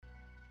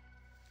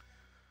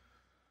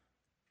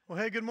Well,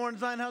 hey, good morning,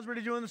 Zion. How's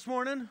everybody doing this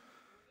morning?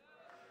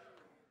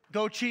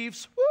 Go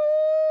Chiefs.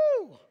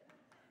 Woo!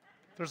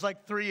 There's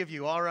like 3 of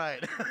you. All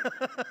right.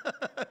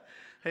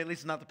 Hey, at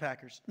least not the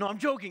Packers. No, I'm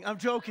joking. I'm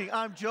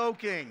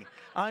joking,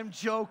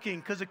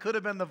 because it could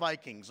have been the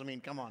Vikings. I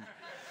mean, come on.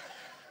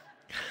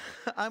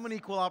 I'm an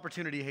equal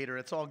opportunity hater.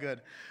 It's all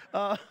good.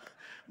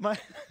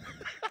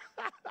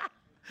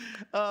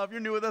 If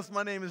you're new with us,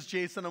 my name is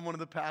Jason. I'm one of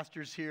the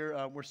pastors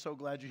here. We're so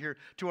glad you're here.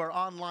 To our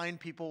online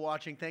people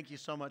watching, thank you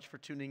so much for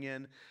tuning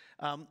in.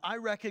 I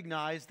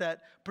recognize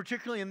that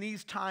particularly in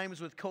these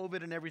times with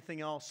COVID and everything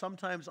else,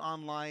 sometimes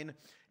online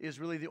is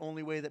really the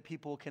only way that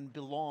people can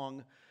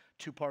belong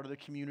to part of the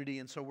community,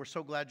 and so we're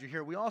so glad you're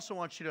here. We also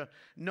want you to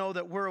know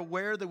that we're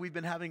aware that we've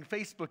been having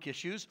Facebook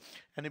issues.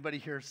 Anybody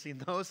here seen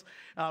those?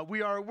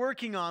 We are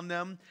working on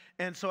them,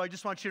 and so I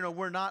just want you to know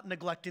we're not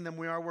neglecting them.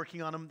 We are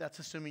working on them. That's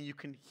assuming you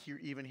can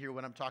even hear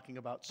what I'm talking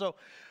about. So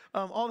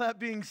all that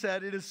being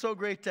said, it is so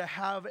great to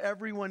have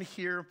everyone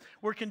here.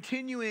 We're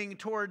continuing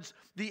towards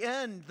the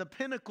end, the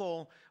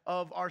pinnacle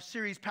of our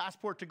series,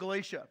 Passport to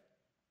Galatia,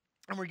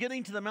 and we're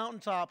getting to the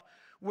mountaintop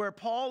where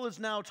Paul is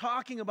now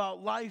talking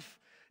about life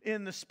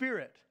in the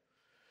Spirit,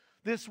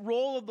 this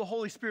role of the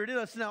Holy Spirit in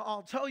us. Now,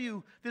 I'll tell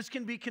you, this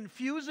can be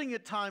confusing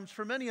at times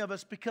for many of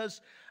us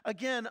because,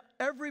 again,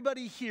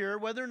 everybody here,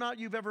 whether or not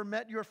you've ever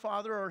met your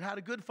father or had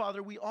a good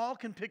father, we all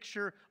can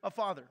picture a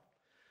father.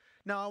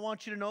 Now, I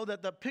want you to know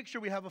that the picture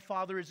we have of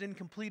Father is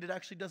incomplete. It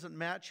actually doesn't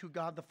match who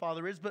God the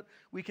Father is, but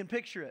we can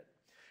picture it.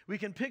 We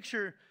can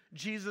picture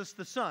Jesus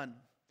the Son.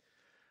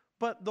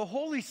 But the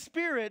Holy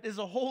Spirit is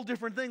a whole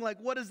different thing. Like,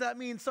 what does that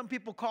mean? Some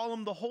people call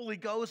him the Holy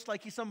Ghost,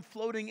 like he's some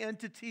floating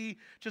entity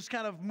just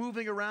kind of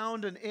moving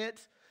around in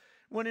it.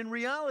 When in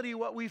reality,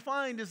 what we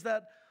find is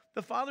that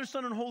the Father,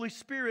 Son, and Holy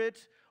Spirit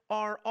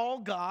are all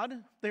God.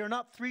 They are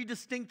not three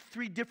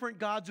different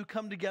gods who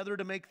come together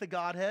to make the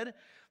Godhead.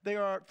 They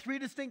are 3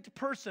 distinct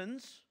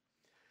persons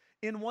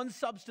in one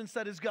substance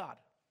that is God.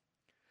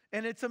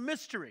 And it's a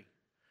mystery.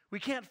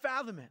 We can't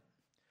fathom it.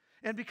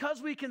 And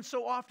because we can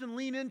so often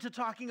lean into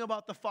talking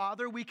about the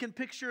Father, we can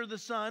picture the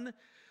Son.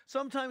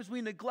 Sometimes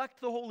we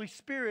neglect the Holy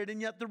Spirit, and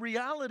yet the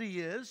reality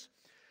is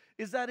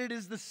that it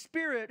is the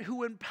Spirit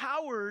who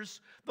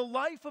empowers the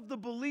life of the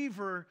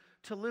believer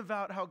to live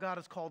out how God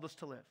has called us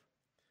to live.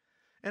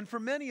 And for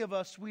many of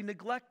us, we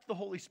neglect the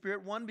Holy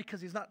Spirit, one,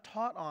 because he's not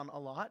taught on a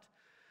lot,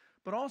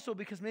 but also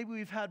because maybe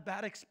we've had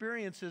bad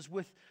experiences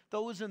with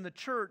those in the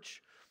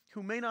church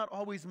who may not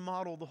always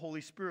model the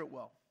Holy Spirit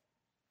well.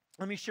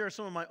 Let me share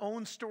some of my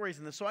own stories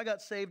in this. So I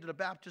got saved at a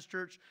Baptist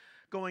church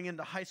going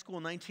into high school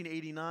in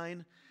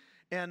 1989.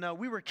 And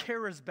we were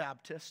Charis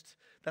Baptist.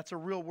 That's a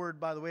real word,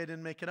 by the way. I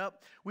didn't make it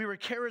up. We were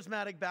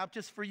charismatic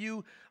Baptists. For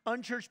you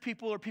unchurched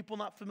people or people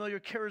not familiar,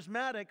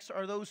 charismatics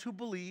are those who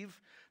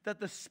believe that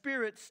the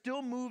Spirit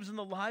still moves in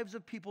the lives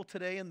of people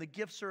today and the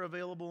gifts are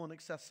available and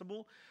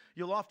accessible.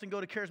 You'll often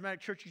go to charismatic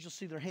churches. You'll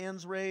see their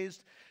hands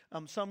raised.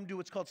 Some do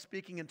what's called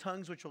speaking in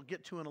tongues, which we'll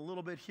get to in a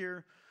little bit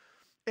here.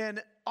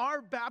 And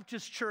our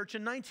Baptist church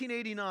in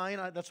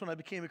 1989, that's when I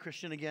became a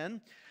Christian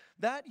again,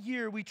 that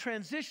year we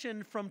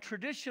transitioned from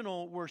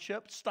traditional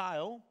worship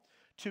style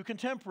to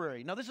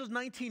contemporary. Now this was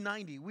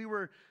 1990. We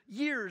were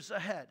years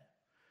ahead.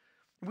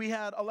 We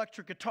had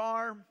electric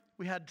guitar,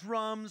 we had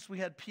drums, we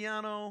had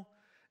piano,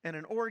 and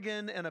an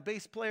organ, and a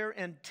bass player,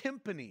 and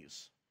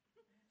timpanis.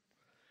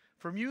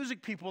 For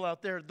music people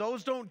out there,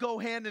 those don't go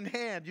hand in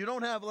hand. You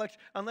don't have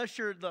unless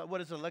you're the,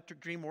 Electric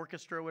Dream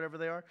Orchestra or whatever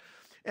they are.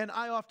 And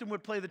I often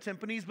would play the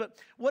timpanis, but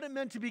what it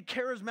meant to be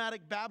charismatic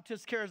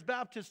Baptist, Charis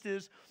Baptist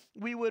is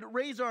we would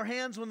raise our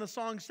hands when the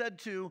song said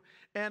to,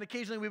 and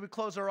occasionally we would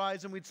close our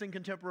eyes and we'd sing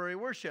contemporary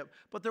worship.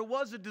 But there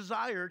was a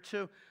desire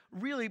to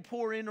really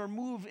pour in or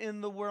move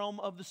in the realm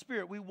of the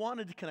Spirit. We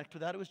wanted to connect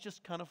with that. It was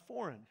just kind of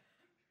foreign.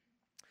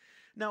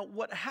 Now,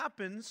 what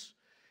happens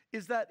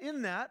is that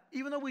in that,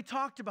 even though we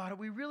talked about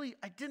it,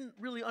 I didn't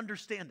really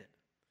understand it.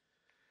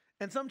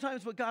 And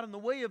sometimes what got in the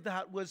way of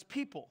that was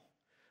people.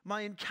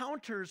 My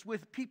encounters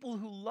with people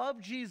who love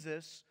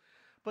Jesus,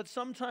 but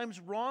sometimes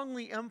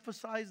wrongly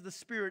emphasize the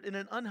Spirit in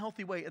an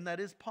unhealthy way, and that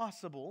is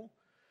possible,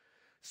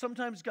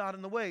 sometimes got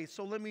in the way.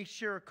 So let me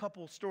share a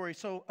couple stories.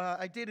 So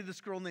I dated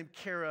this girl named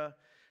Kara,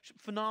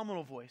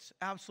 phenomenal voice,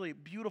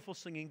 absolutely beautiful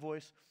singing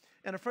voice.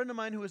 And a friend of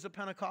mine who is a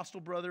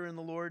Pentecostal brother in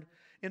the Lord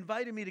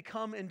invited me to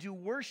come and do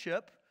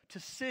worship, to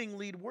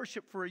lead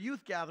worship for a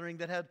youth gathering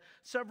that had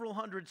several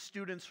hundred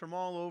students from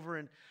all over.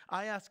 And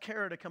I asked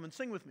Kara to come and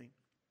sing with me.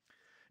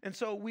 And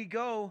so we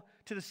go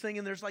to this thing,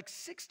 and there's like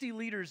 60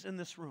 leaders in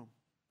this room.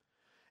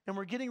 And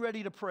we're getting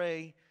ready to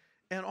pray,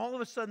 and all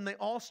of a sudden, they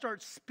all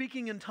start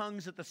speaking in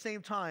tongues at the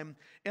same time,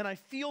 and I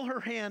feel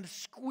her hand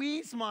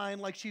squeeze mine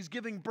like she's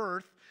giving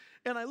birth,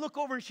 and I look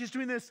over, and she's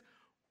doing this,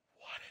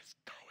 what is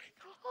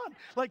going on?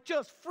 Like,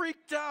 just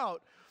freaked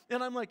out.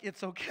 And I'm like,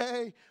 it's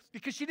okay,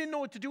 because she didn't know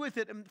what to do with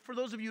it. And for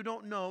those of you who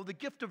don't know, the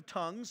gift of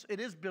tongues, it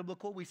is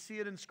biblical. We see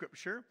it in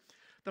Scripture.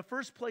 The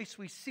first place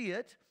we see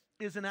it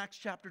is in Acts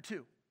chapter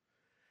 2.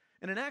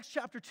 And in Acts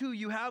chapter 2,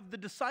 you have the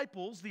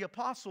disciples, the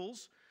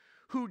apostles,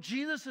 who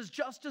Jesus has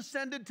just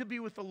ascended to be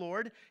with the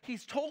Lord.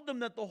 He's told them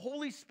that the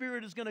Holy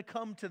Spirit is going to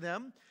come to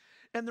them.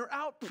 And they're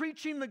out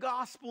preaching the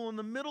gospel in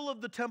the middle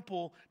of the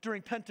temple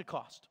during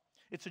Pentecost.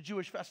 It's a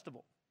Jewish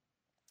festival.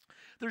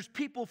 There's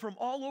people from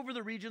all over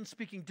the region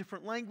speaking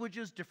different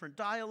languages, different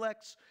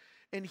dialects.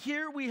 And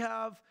here we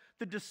have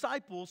the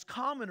disciples,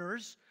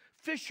 commoners,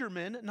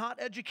 fishermen, not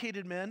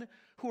educated men,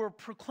 who are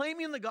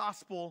proclaiming the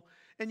gospel,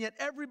 and yet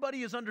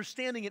everybody is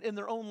understanding it in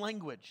their own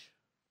language.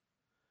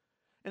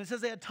 And it says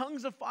they had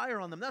tongues of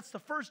fire on them. That's the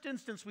first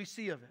instance we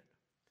see of it.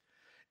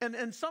 And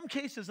in some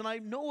cases, and I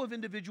know of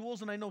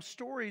individuals and I know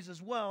stories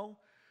as well,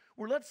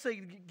 where let's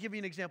say, give you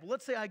an example.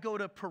 Let's say I go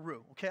to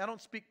Peru, okay? I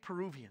don't speak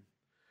Peruvian.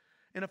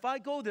 And if I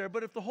go there,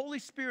 but if the Holy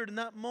Spirit in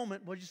that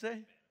moment, what'd you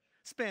say?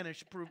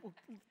 Spanish.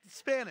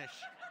 Spanish.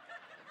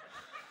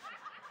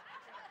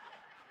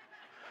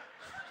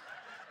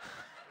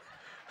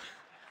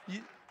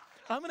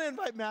 I'm going to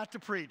invite Matt to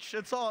preach.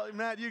 It's all,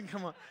 Matt, you can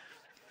come on.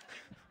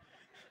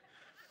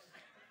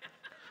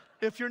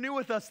 If you're new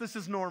with us, this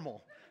is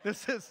normal.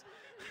 This is...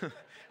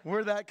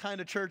 We're that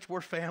kind of church.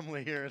 We're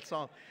family here. It's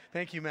all.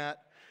 Thank you, Matt.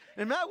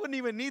 And Matt wouldn't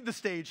even need the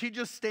stage. He'd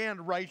just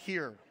stand right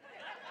here.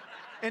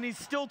 And he's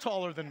still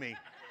taller than me.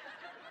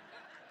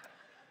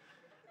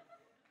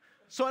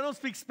 So I don't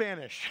speak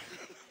Spanish.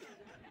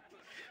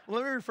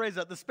 Let me rephrase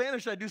that. The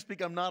Spanish I do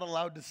speak, I'm not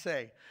allowed to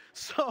say.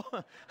 So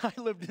I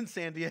lived in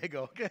San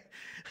Diego, okay?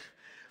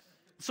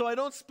 So I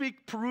don't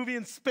speak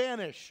Peruvian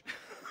Spanish.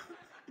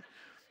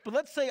 But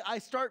let's say I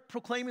start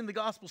proclaiming the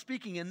gospel,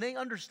 speaking, and they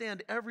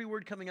understand every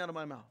word coming out of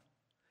my mouth.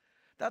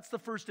 That's the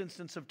first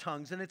instance of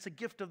tongues, and it's a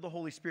gift of the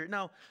Holy Spirit.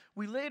 Now,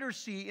 we later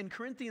see in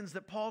Corinthians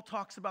that Paul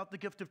talks about the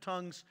gift of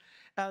tongues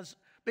as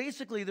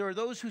basically there are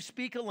those who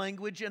speak a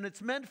language, and it's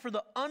meant for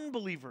the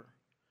unbeliever.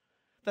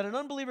 That an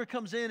unbeliever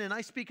comes in, and I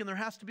speak, and there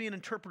has to be an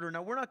interpreter.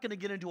 Now, we're not going to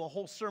get into a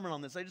whole sermon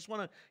on this. I just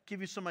want to give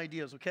you some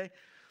ideas, okay?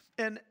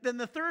 And then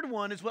the third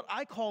one is what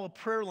I call a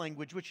prayer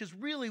language, which is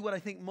really what I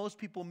think most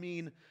people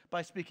mean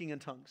by speaking in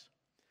tongues.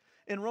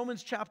 In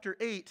Romans chapter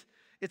 8,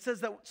 it says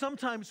that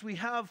sometimes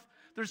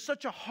there's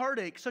such a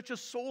heartache, such a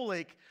soul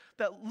ache,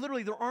 that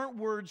literally there aren't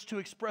words to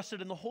express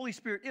it, and the Holy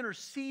Spirit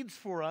intercedes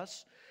for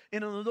us.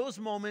 And in those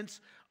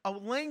moments, a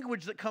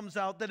language that comes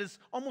out that is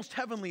almost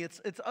heavenly.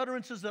 It's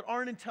utterances that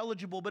aren't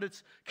intelligible, but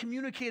it's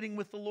communicating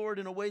with the Lord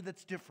in a way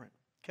that's different,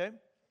 okay?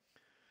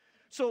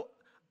 So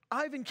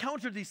I've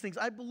encountered these things.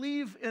 I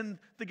believe in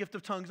the gift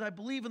of tongues. I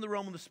believe in the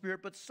realm of the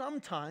Spirit, but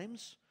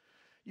sometimes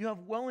you have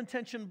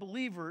well-intentioned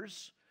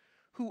believers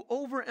who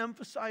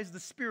overemphasize the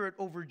Spirit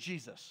over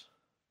Jesus.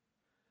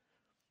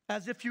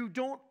 As if you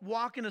don't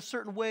walk in a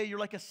certain way, you're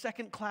like a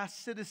second-class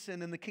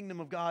citizen in the kingdom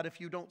of God if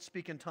you don't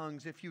speak in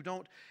tongues, if you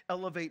don't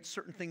elevate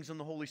certain things in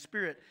the Holy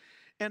Spirit.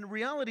 And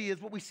reality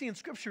is what we see in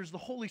Scripture is the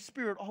Holy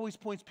Spirit always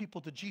points people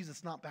to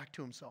Jesus, not back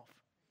to himself.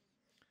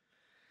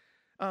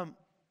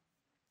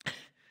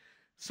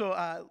 So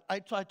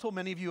I told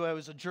many of you I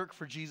was a jerk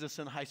for Jesus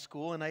in high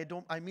school, and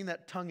I mean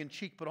that tongue in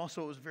cheek, but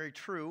also it was very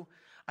true.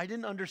 I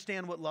didn't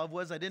understand what love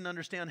was. I didn't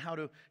understand how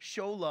to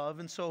show love,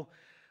 and so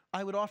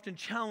I would often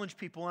challenge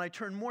people, and I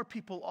turned more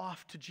people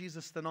off to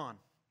Jesus than on.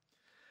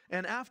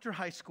 And after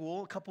high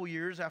school, a couple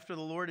years after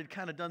the Lord had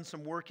kind of done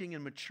some working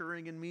and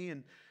maturing in me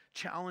and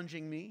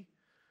challenging me,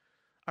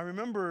 I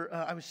remember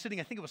I was sitting,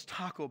 I think it was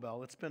Taco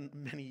Bell. It's been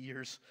many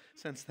years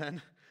since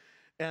then.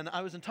 And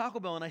I was in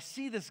Taco Bell, and I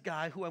see this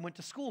guy who I went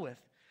to school with.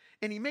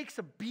 And he makes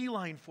a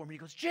beeline for me. He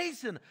goes,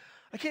 "Jason,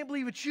 I can't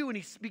believe it's you." And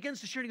he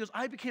begins to share, and he goes,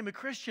 "I became a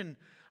Christian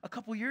a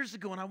couple years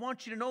ago, and I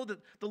want you to know that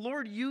the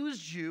Lord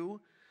used you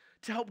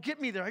to help get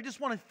me there. I just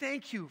want to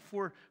thank you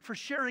for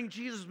sharing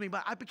Jesus with me.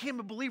 But I became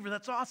a believer.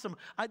 That's awesome.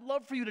 I'd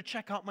love for you to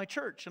check out my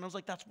church." And I was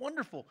like, "That's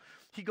wonderful."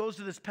 He goes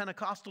to this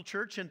Pentecostal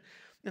church, and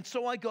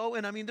so I go,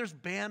 and I mean, there's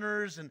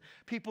banners, and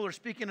people are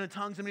speaking in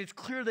tongues. I mean, it's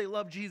clear they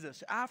love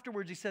Jesus.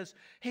 Afterwards, he says,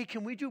 "Hey,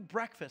 can we do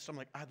breakfast?" I'm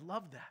like, "I'd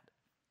love that."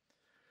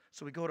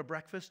 So we go to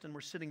breakfast, and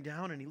we're sitting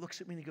down, and he looks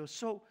at me, and he goes,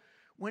 "So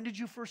when did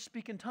you first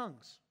speak in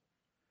tongues?"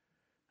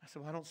 I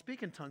said, "Well, I don't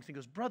speak in tongues." He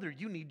goes, "Brother,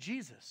 you need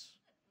Jesus."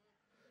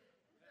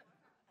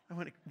 I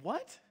went,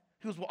 "What?"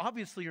 He goes, "Well,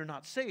 obviously you're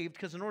not saved,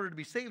 because in order to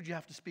be saved, you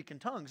have to speak in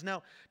tongues."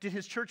 Now, did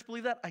his church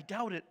believe that? I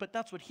doubt it, but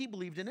that's what he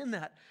believed. And in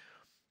that,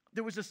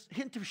 there was this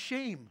hint of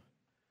shame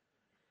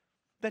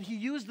that he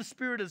used the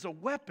Spirit as a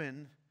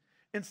weapon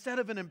instead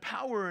of an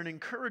empower and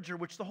encourager,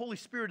 which the Holy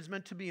Spirit is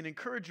meant to be an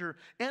encourager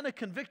and a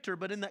convictor,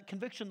 but in that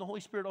conviction, the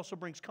Holy Spirit also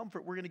brings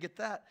comfort. We're going to get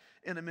that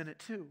in a minute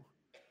too.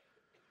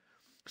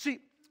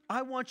 See,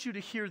 I want you to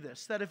hear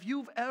this, that if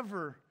you've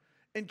ever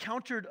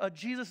encountered a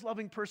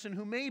Jesus-loving person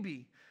who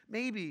maybe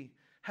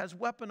has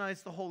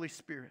weaponized the Holy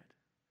Spirit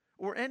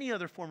or any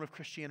other form of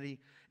Christianity,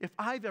 if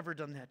I've ever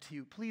done that to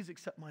you, please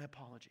accept my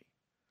apology.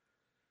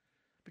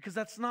 Because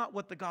that's not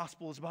what the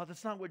gospel is about.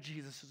 That's not what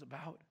Jesus is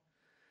about.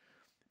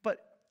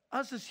 But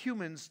us as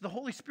humans, the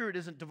Holy Spirit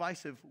isn't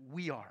divisive.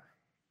 We are.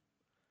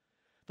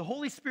 The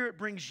Holy Spirit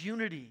brings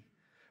unity,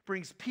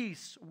 brings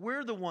peace.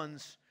 We're the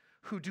ones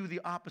who do the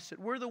opposite.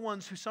 We're the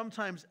ones who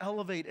sometimes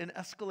elevate and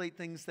escalate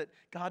things that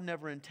God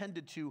never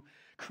intended to,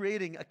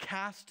 creating a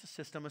caste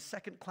system, a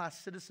second-class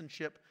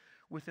citizenship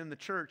within the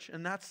church.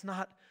 And that's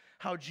not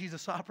how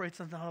Jesus operates,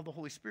 and not how the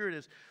Holy Spirit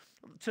is.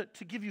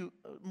 To give you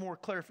more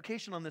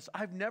clarification on this,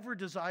 I've never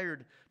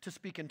desired to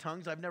speak in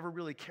tongues. I've never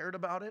really cared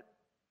about it.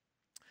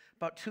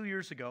 About 2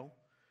 years ago,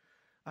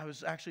 I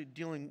was actually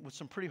dealing with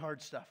some pretty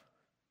hard stuff.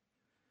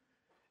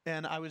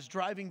 And I was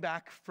driving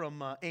back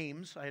from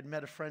Ames. I had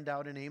met a friend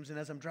out in Ames, and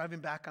as I'm driving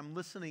back, I'm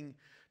listening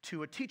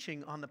to a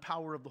teaching on the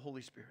power of the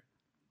Holy Spirit.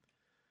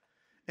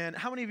 And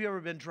how many of you have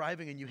ever been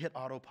driving and you hit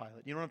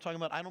autopilot? You know what I'm talking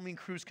about? I don't mean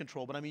cruise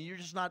control, but I mean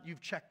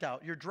you've checked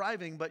out. You're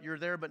driving, but you're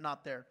there, but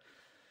not there.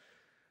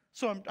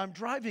 So I'm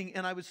driving,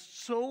 and I was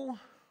so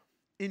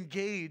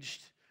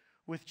engaged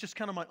with just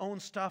kind of my own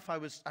stuff. I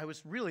was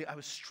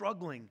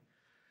struggling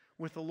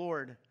with the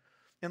Lord.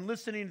 And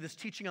listening to this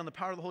teaching on the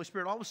power of the Holy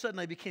Spirit, all of a sudden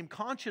I became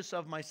conscious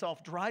of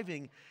myself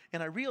driving,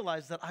 and I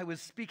realized that I was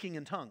speaking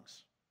in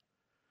tongues.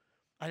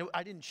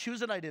 I didn't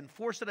choose it, I didn't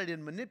force it, I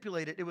didn't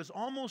manipulate it. It was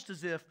almost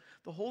as if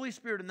the Holy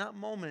Spirit in that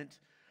moment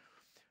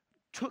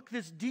took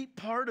this deep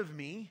part of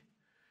me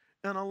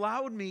and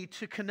allowed me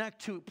to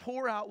connect, to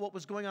pour out what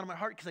was going on in my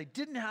heart, because I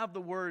didn't have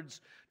the words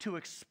to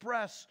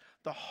express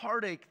the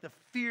heartache, the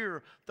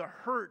fear, the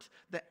hurt,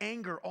 the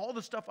anger, all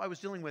the stuff I was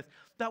dealing with.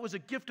 That was a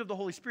gift of the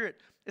Holy Spirit.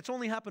 It's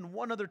only happened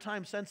one other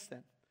time since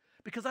then.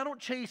 Because I don't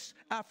chase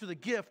after the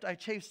gift, I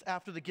chase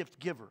after the gift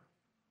giver.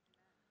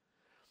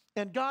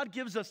 And God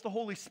gives us the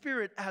Holy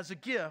Spirit as a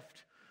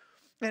gift.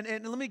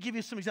 And let me give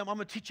you some examples. I'm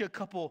going to teach you a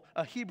couple,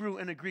 a Hebrew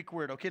and a Greek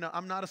word. Okay, now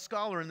I'm not a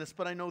scholar in this,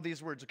 but I know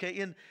these words. Okay,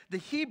 in the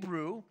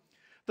Hebrew,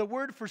 the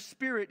word for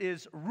spirit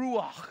is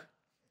ruach.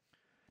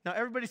 Now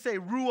everybody say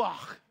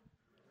ruach.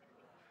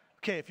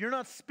 Okay, if you're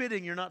not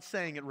spitting, you're not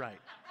saying it right.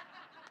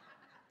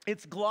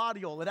 It's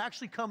glottal. It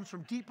actually comes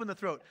from deep in the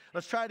throat.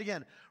 Let's try it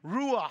again.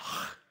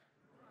 Ruach.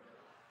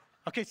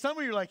 Okay, some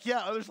of you are like,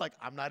 yeah. Others like,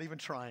 I'm not even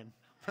trying.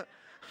 I'm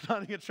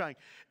not even trying.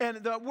 And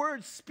the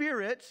word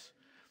spirit,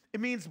 it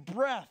means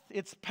breath.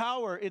 It's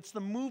power. It's the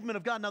movement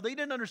of God. Now, they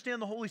didn't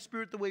understand the Holy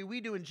Spirit the way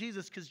we do in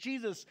Jesus, because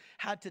Jesus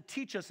had to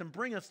teach us and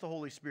bring us the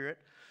Holy Spirit.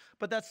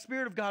 But that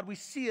Spirit of God, we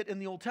see it in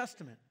the Old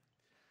Testament.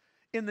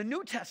 In the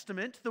New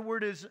Testament, the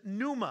word is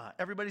pneuma.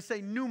 Everybody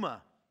say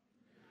pneuma.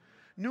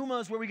 Pneuma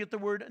is where we get the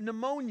word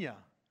pneumonia.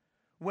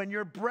 When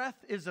your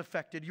breath is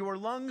affected, your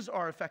lungs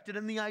are affected.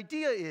 And the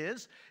idea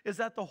is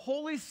that the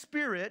Holy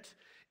Spirit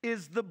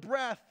is the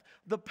breath,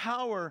 the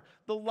power,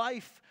 the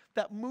life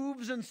that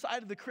moves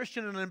inside of the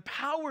Christian and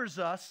empowers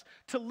us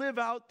to live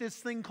out this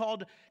thing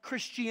called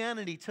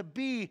Christianity, to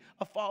be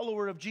a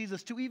follower of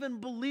Jesus, to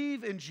even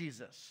believe in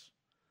Jesus.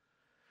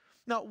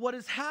 Now, what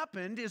has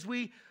happened is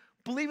we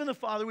believe in the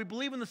Father, we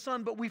believe in the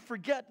Son, but we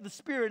forget the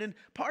Spirit. And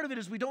part of it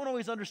is we don't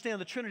always understand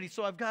the Trinity.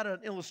 So I've got an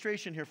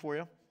illustration here for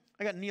you.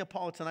 I got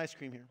Neapolitan ice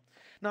cream here.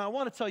 Now, I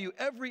want to tell you,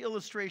 every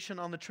illustration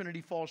on the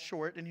Trinity falls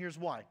short, and here's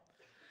why.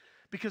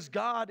 Because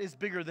God is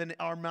bigger than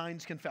our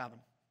minds can fathom.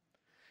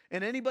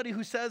 And anybody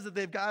who says that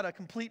they've got a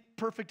complete,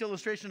 perfect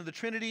illustration of the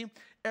Trinity,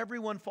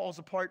 everyone falls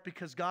apart,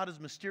 because God is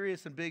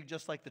mysterious and big,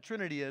 just like the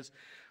Trinity is.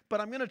 But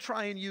I'm going to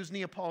try and use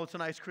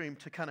Neapolitan ice cream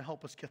to kind of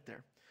help us get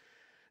there.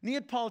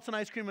 Neapolitan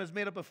ice cream is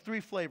made up of 3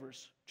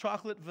 flavors: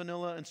 chocolate,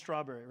 vanilla, and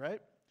strawberry, right?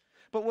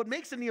 But what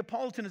makes it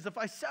Neapolitan is if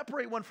I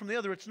separate one from the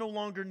other, it's no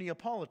longer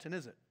Neapolitan,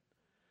 is it?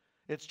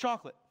 It's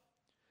chocolate.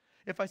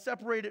 If I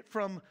separate it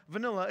from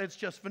vanilla, it's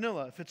just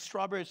vanilla. If it's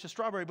strawberry, it's just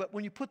strawberry. But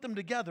when you put them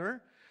together,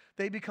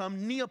 they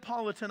become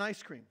Neapolitan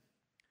ice cream.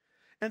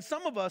 And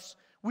some of us,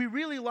 we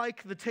really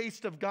like the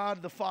taste of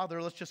God the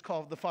Father. Let's just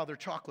call the Father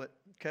chocolate,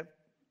 okay?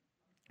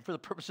 For the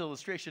purpose of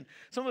illustration.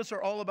 Some of us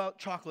are all about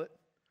chocolate.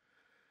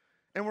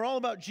 And we're all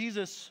about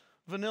Jesus,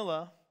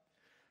 vanilla,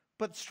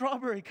 but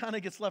strawberry kind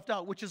of gets left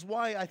out, which is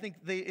why I think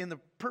they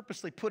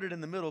purposely put it in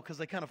the middle, because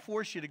they kind of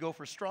force you to go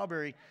for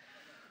strawberry.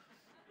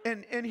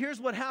 And here's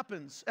what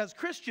happens. As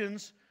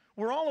Christians,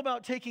 we're all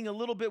about taking a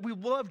little bit. We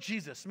love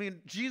Jesus. I mean,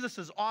 Jesus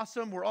is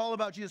awesome. We're all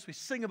about Jesus. We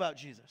sing about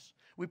Jesus.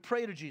 We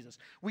pray to Jesus.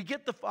 We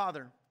get the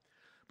Father.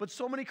 But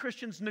so many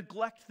Christians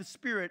neglect the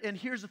Spirit. And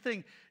here's the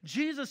thing.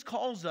 Jesus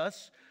calls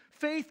us,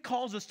 faith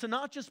calls us to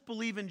not just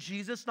believe in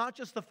Jesus, not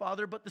just the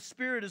Father, but the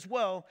Spirit as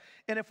well.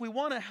 And if we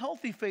want a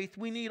healthy faith,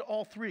 we need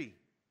all 3.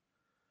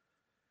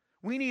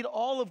 We need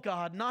all of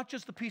God, not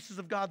just the pieces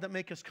of God that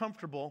make us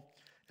comfortable.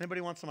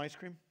 Anybody want some ice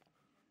cream?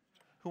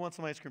 Who wants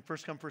some ice cream?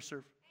 First come, first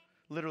serve.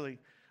 Literally.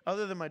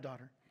 Other than my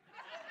daughter.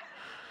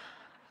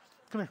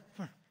 Come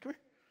here.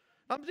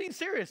 I'm being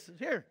serious.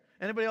 Here.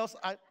 Anybody else?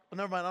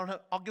 Never mind.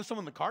 I'll give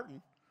someone the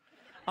carton.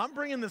 I'm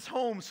bringing this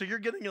home, so you're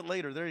getting it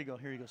later. There you go.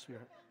 Here you go,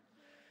 sweetheart.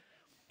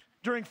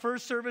 During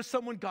first service,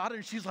 someone got it,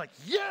 and she's like,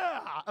 yeah!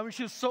 I mean,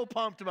 she was so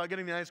pumped about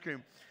getting the ice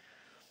cream.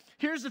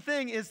 Here's the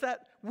thing, is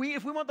that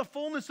if we want the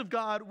fullness of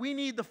God, we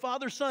need the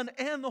Father, Son,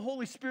 and the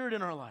Holy Spirit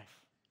in our life.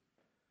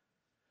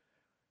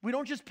 We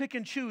don't just pick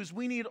and choose.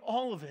 We need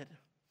all of it.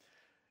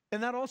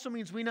 And that also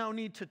means we now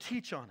need to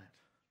teach on it.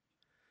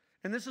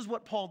 And this is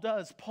what Paul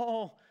does.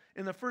 Paul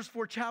in the first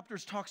 4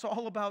 chapters, talks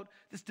all about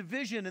this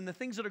division and the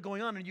things that are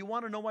going on. And you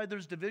want to know why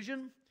there's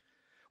division?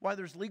 Why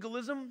there's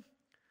legalism?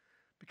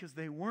 Because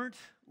they weren't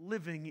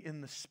living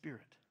in the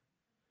Spirit.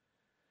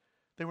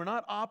 They were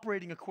not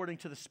operating according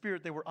to the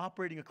Spirit. They were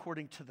operating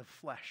according to the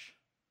flesh.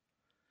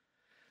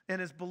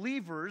 And as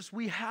believers,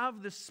 we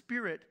have the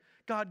Spirit.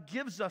 God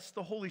gives us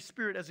the Holy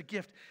Spirit as a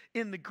gift.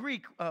 In the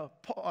Greek,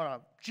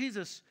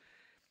 Jesus,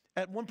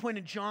 at one point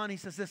in John, he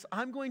says this,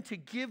 I'm going to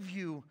give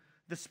you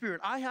the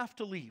Spirit. I have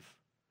to leave.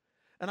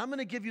 And I'm going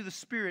to give you the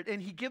Spirit.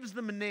 And he gives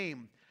them a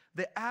name,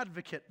 the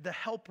advocate, the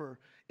helper.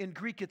 In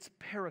Greek, it's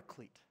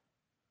paraclete.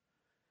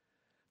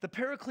 The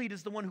paraclete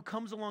is the one who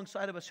comes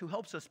alongside of us, who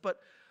helps us. But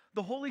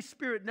the Holy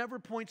Spirit never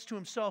points to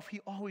himself. He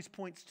always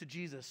points to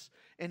Jesus.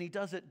 And he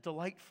does it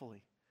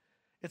delightfully.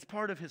 It's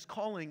part of his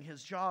calling,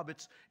 his job.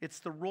 It's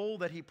the role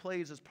that he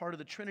plays as part of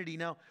the Trinity.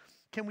 Now,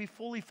 can we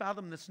fully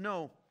fathom this?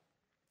 No.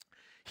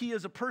 He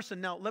is a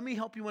person. Now, let me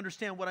help you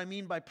understand what I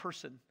mean by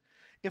person.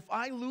 If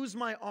I lose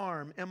my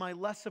arm, am I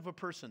less of a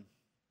person?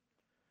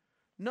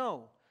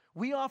 No.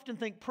 We often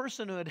think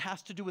personhood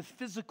has to do with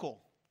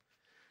physical.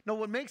 No,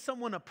 what makes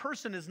someone a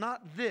person is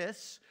not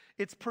this.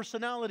 It's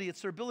personality.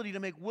 It's their ability to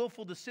make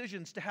willful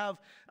decisions, to have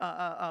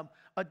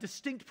a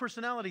distinct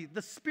personality.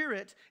 The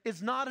Spirit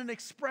is not an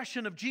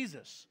expression of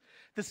Jesus.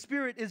 The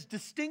Spirit is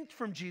distinct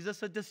from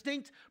Jesus, a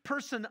distinct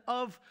person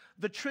of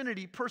the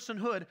Trinity,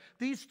 personhood.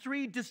 These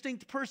 3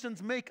 distinct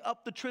persons make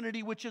up the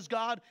Trinity, which is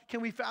God.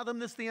 Can we fathom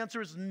this? The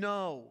answer is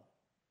no.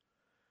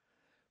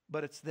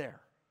 But it's there.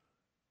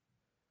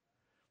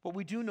 What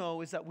we do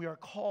know is that we are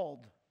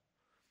called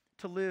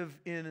to live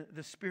in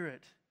the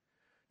Spirit,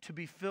 to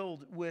be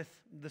filled with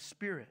the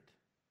Spirit.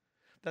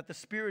 That the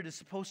Spirit is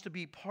supposed to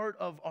be part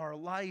of our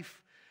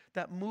life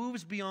that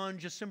moves beyond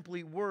just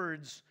simply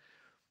words,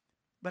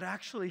 but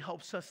actually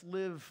helps us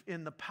live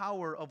in the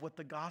power of what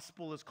the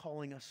gospel is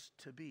calling us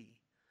to be,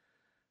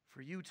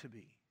 for you to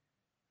be.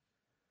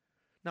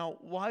 Now,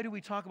 why do we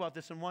talk about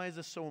this and why is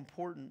this so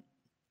important?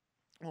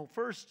 Well,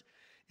 first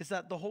is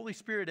that the Holy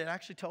Spirit, it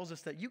actually tells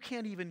us that you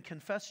can't even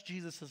confess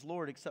Jesus as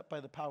Lord except by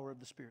the power of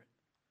the Spirit.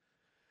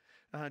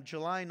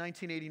 July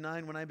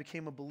 1989, when I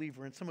became a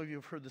believer, and some of you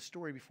have heard the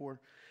story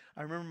before,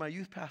 I remember my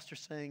youth pastor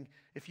saying,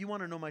 if you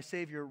want to know my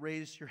Savior,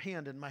 raise your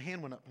hand. And my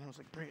hand went up. And I was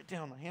like, bring it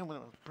down. My hand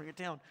went up. Bring it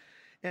down.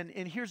 And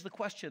here's the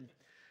question.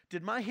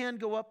 Did my hand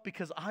go up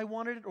because I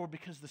wanted it or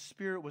because the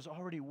Spirit was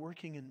already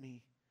working in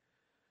me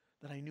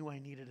that I knew I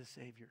needed a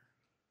Savior?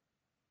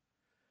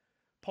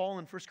 Paul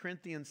in 1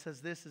 Corinthians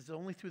says this, is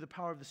only through the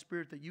power of the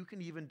Spirit that you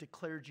can even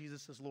declare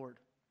Jesus as Lord.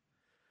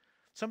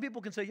 Some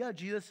people can say, yeah,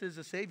 Jesus is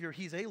a Savior,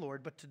 he's a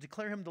Lord, but to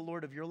declare him the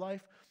Lord of your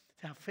life,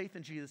 to have faith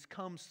in Jesus,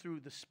 comes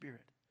through the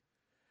Spirit.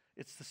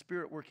 It's the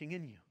Spirit working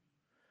in you.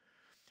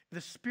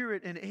 The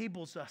Spirit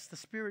enables us. The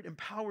Spirit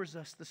empowers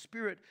us. The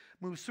Spirit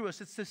moves through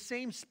us. It's the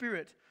same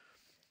Spirit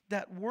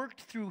that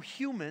worked through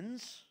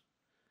humans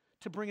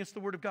to bring us the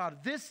Word of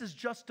God. This is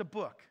just a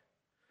book.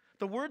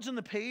 The words on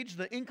the page,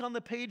 the ink on the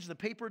page, the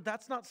paper,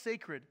 that's not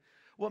sacred.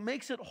 What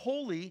makes it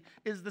holy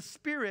is the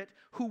Spirit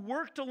who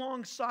worked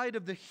alongside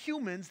of the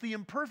humans, the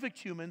imperfect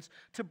humans,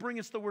 to bring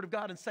us the Word of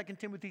God. In 2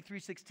 Timothy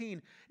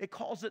 3:16, it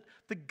calls it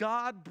the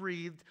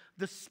God-breathed,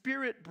 the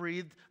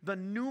Spirit-breathed, the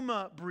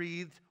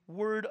pneuma-breathed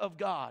Word of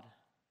God.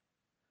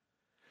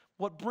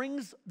 What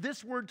brings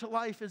this Word to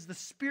life is the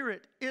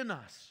Spirit in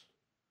us.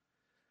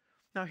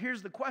 Now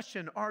here's the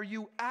question, are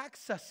you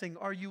accessing,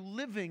 are you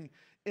living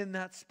in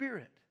that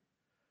Spirit?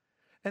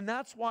 And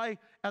that's why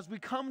as we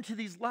come to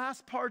these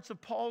last parts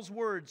of Paul's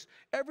words,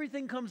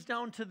 everything comes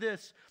down to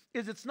this,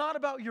 is it's not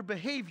about your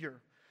behavior.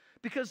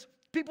 Because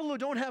people who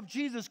don't have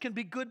Jesus can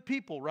be good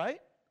people,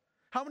 right?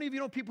 How many of you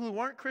know people who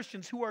aren't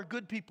Christians who are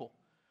good people?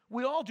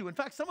 We all do. In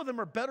fact, some of them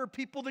are better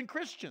people than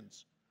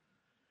Christians.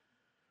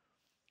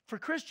 For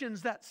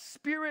Christians, that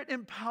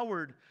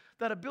Spirit-empowered,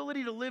 that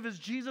ability to live as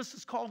Jesus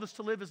has called us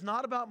to live is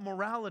not about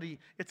morality,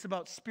 it's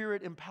about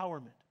Spirit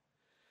empowerment.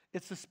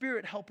 It's the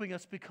Spirit helping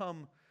us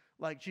become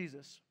like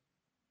Jesus.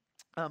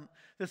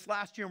 This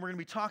last year, and we're going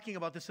to be talking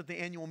about this at the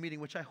annual meeting,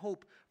 which I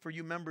hope for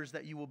you members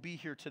that you will be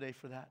here today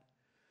for that.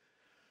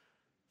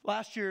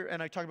 Last year,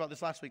 and I talked about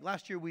this last week,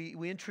 last year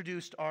we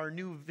introduced our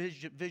new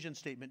vision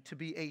statement to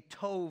be a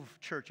Tov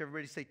church.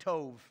 Everybody say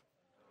Tov.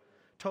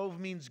 Tov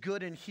means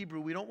good in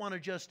Hebrew. We don't want to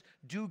just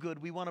do good.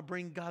 We want to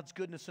bring God's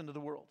goodness into the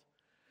world.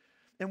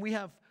 And we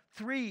have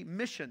 3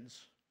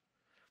 missions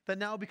that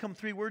now become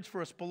 3 words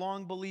for us: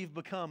 belong, believe,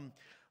 become.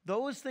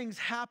 Those things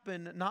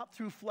happen not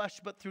through flesh,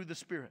 but through the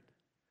Spirit.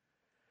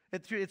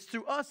 It's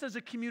through us as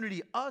a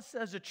community, us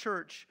as a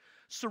church,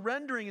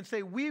 surrendering and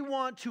say, we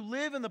want to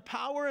live in the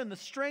power and the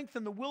strength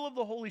and the will of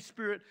the Holy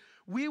Spirit.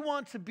 We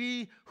want to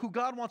be who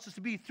God wants us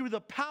to be through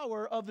the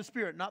power of the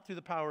Spirit, not through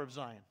the power of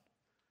Zion.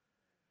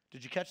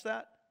 Did you catch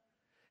that?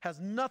 Has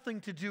nothing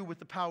to do with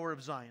the power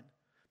of Zion.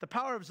 The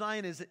power of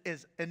Zion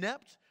is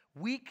inept,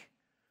 weak,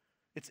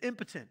 it's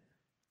impotent.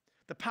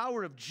 The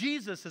power of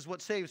Jesus is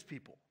what saves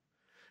people.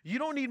 You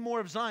don't need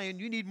more of Zion,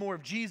 you need more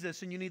of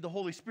Jesus, and you need the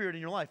Holy Spirit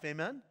in your life.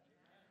 Amen?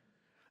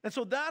 And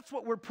so that's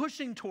what we're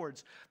pushing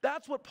towards.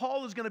 That's what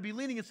Paul is going to be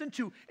leading us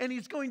into. And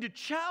he's going to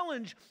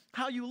challenge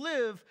how you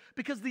live,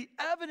 because the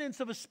evidence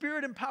of a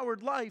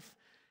Spirit-empowered life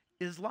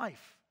is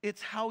life.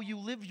 It's how you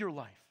live your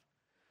life.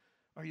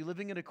 Are you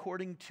living it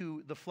according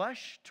to the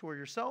flesh, toward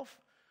yourself,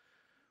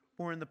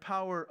 or in the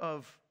power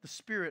of the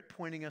Spirit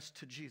pointing us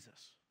to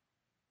Jesus?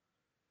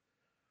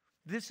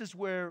 This is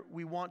where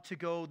we want to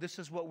go. This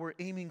is what we're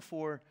aiming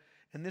for.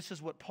 And this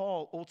is what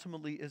Paul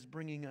ultimately is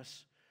bringing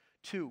us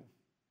to.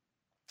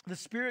 The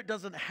Spirit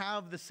doesn't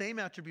have the same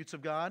attributes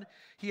of God.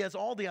 He has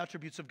all the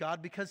attributes of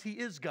God because he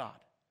is God.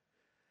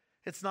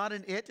 It's not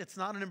an it. It's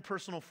not an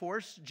impersonal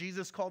force.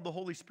 Jesus called the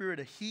Holy Spirit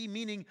a he,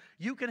 meaning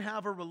you can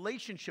have a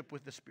relationship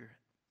with the Spirit.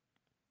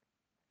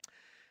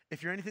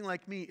 If you're anything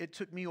like me, it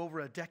took me over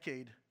a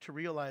decade to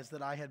realize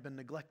that I had been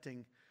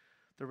neglecting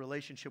the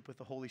relationship with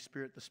the Holy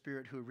Spirit, the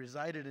Spirit who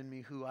resided in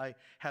me, who I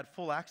had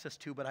full access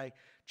to, but I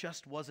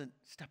just wasn't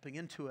stepping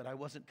into it. I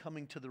wasn't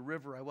coming to the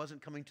river. I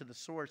wasn't coming to the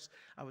source.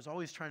 I was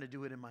always trying to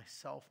do it in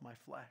myself, my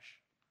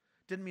flesh.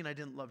 Didn't mean I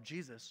didn't love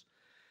Jesus.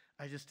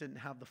 I just didn't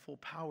have the full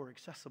power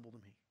accessible to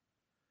me.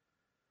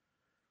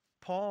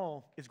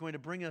 Paul is going to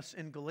bring us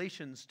in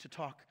Galatians to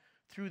talk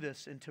through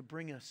this and to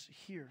bring us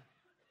here.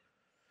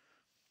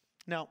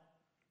 Now,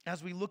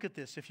 as we look at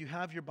this, if you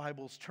have your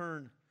Bibles,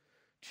 turn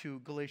to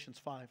Galatians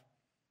 5.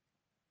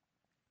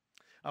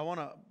 I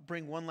want to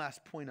bring one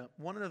last point up.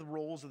 One of the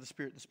roles of the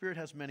Spirit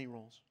has many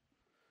roles.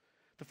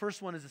 The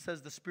first one is it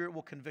says the Spirit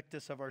will convict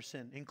us of our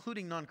sin,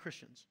 including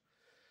non-Christians.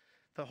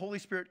 The Holy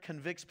Spirit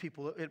convicts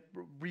people. It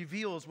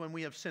reveals when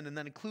we have sinned, and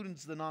that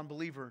includes the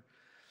non-believer.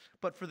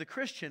 But for the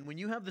Christian, when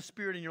you have the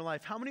Spirit in your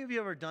life, how many of you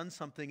have ever done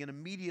something and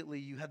immediately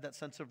you had that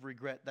sense of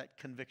regret, that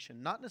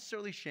conviction? Not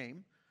necessarily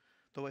shame,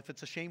 though if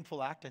it's a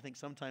shameful act, I think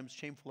sometimes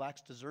shameful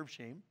acts deserve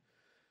shame.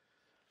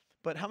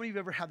 But how many of you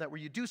have ever had that where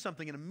you do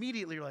something and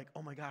immediately you're like,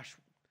 oh my gosh,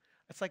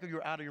 it's like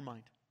you're out of your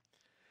mind.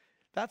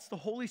 That's the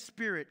Holy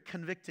Spirit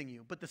convicting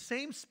you. But the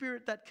same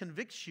Spirit that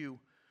convicts you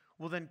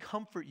will then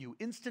comfort you,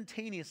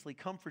 instantaneously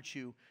comfort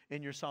you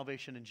in your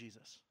salvation in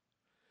Jesus.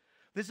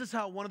 This is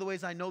how one of the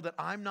ways I know that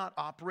I'm not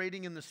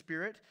operating in the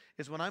Spirit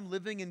is when I'm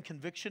living in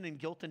conviction and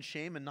guilt and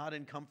shame and not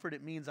in comfort,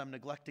 it means I'm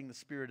neglecting the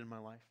Spirit in my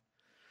life.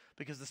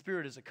 Because the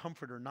Spirit is a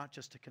comforter, not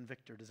just a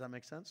convictor. Does that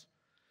make sense?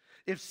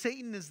 If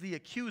Satan is the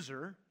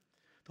accuser,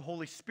 the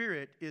Holy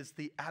Spirit is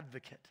the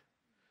advocate,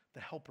 the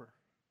helper.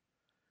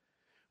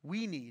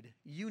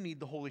 You need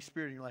the Holy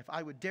Spirit in your life.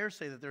 I would dare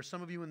say that there are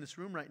some of you in this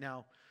room right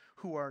now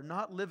who are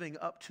not living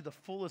up to the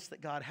fullest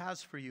that God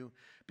has for you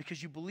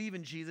because you believe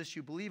in Jesus,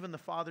 you believe in the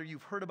Father,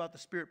 you've heard about the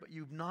Spirit, but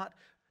you've not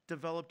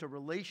developed a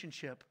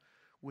relationship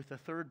with the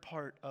third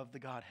part of the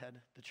Godhead,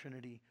 the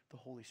Trinity, the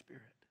Holy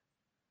Spirit.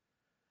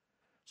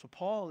 So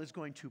Paul is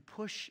going to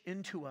push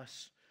into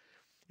us.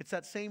 It's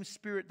that same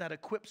Spirit that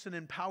equips and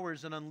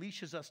empowers and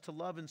unleashes us to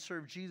love and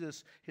serve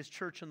Jesus, his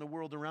church, and the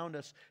world around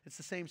us. It's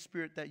the same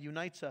Spirit that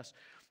unites us.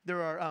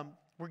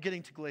 We're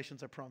getting to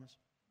Galatians, I promise.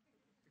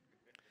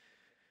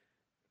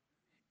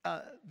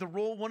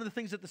 One of the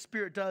things that the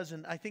Spirit does,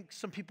 and I think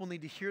some people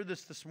need to hear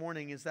this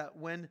morning, is that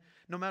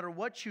no matter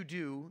what you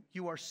do,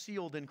 you are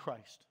sealed in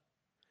Christ.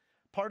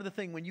 Part of the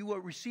thing, when you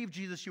receive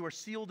Jesus, you are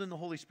sealed in the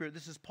Holy Spirit.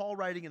 This is Paul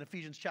writing in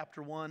Ephesians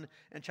chapter 1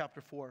 and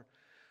chapter 4.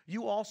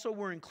 You also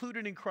were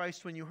included in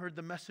Christ when you heard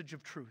the message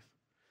of truth,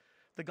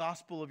 the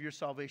gospel of your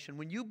salvation.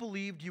 When you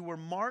believed, you were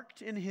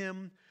marked in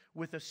him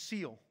with a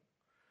seal,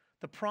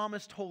 the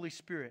promised Holy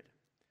Spirit.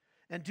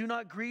 And do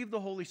not grieve the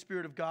Holy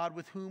Spirit of God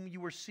with whom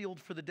you were sealed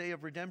for the day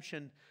of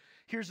redemption.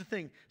 Here's the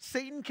thing.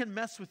 Satan can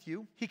mess with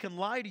you. He can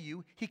lie to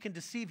you. He can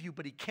deceive you,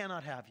 but he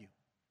cannot have you.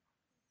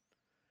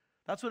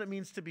 That's what it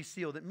means to be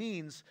sealed. It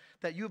means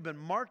that you have been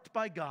marked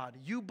by God.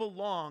 You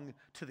belong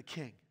to the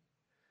King.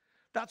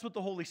 That's what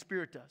the Holy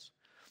Spirit does.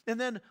 And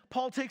then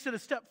Paul takes it a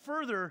step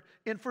further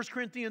in 1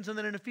 Corinthians and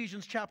then in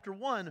Ephesians chapter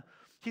 1.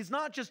 He's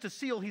not just a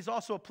seal, he's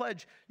also a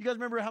pledge. You guys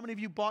remember how many of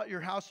you bought your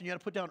house and you had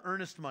to put down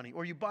earnest money?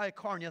 Or you buy a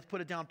car and you have to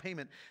put a down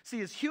payment.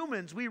 See, as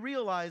humans, we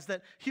realize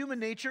that human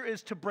nature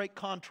is to break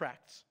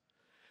contracts.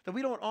 That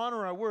we don't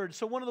honor our word.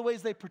 So one of the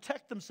ways they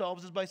protect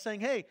themselves is by saying,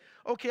 hey,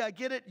 okay, I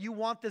get it. You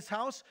want this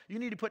house. You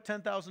need to put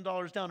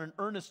 $10,000 down in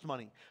earnest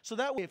money. So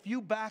that way, if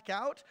you back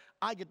out,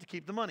 I get to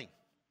keep the money.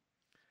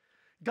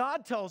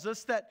 God tells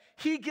us that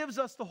he gives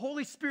us the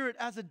Holy Spirit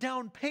as a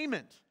down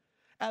payment,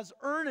 as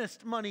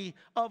earnest money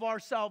of our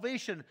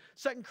salvation.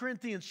 2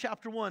 Corinthians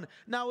chapter 1.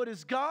 Now it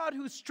is God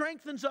who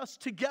strengthens us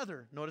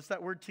together. Notice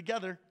that word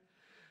together.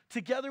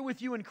 Together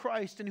with you in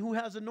Christ, and who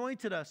has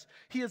anointed us.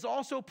 He has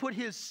also put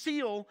his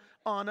seal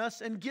on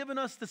us and given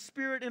us the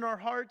Spirit in our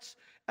hearts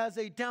as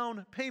a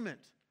down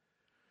payment.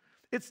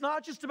 It's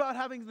not just about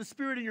having the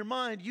Spirit in your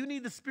mind. You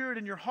need the Spirit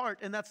in your heart,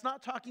 and that's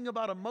not talking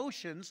about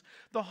emotions.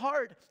 The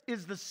heart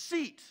is the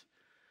seat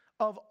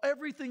of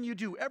everything you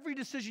do. Every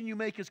decision you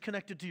make is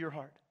connected to your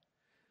heart.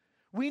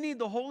 We need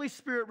the Holy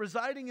Spirit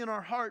residing in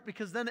our heart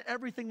because then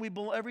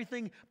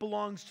everything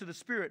belongs to the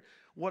Spirit.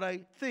 What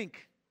I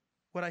think,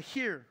 what I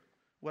hear,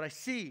 what I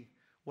see,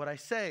 what I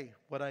say,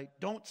 what I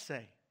don't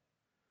say,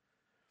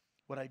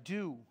 what I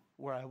do,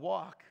 where I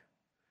walk,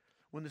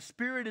 When the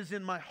Spirit is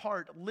in my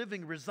heart,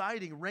 living,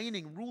 residing,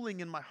 reigning, ruling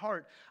in my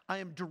heart, I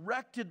am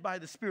directed by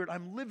the Spirit.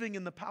 I'm living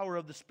in the power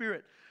of the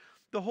Spirit.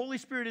 The Holy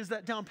Spirit is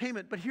that down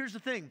payment. But here's the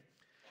thing.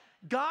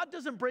 God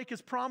doesn't break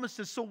his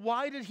promises, so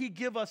why did he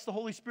give us the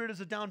Holy Spirit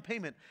as a down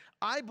payment?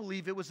 I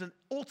believe it was an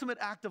ultimate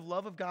act of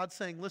love of God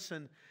saying,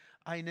 listen,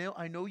 I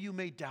know you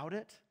may doubt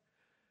it.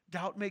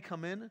 Doubt may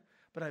come in,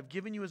 but I've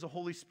given you as a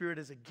Holy Spirit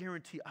as a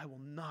guarantee I will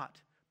not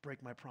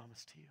break my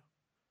promise to you.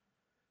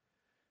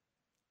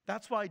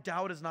 That's why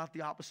doubt is not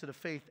the opposite of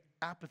faith.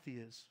 Apathy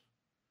is.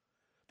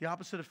 The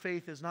opposite of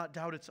faith is not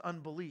doubt, it's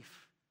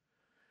unbelief.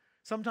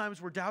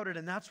 Sometimes we're doubted,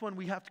 and that's when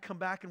we have to come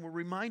back and we're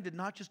reminded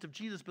not just of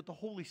Jesus, but the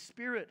Holy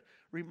Spirit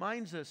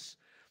reminds us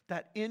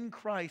that in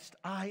Christ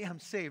I am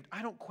saved.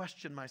 I don't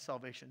question my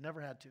salvation,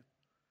 never had to.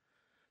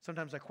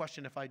 Sometimes I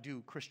question if I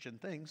do Christian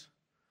things.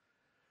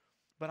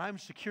 But I'm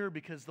secure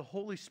because the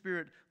Holy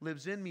Spirit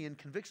lives in me and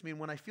convicts me. And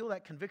when I feel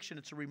that conviction,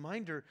 it's a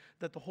reminder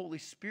that the Holy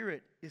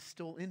Spirit is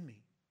still in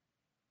me.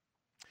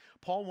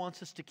 Paul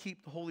wants us to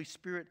keep the Holy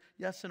Spirit,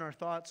 yes, in our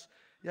thoughts,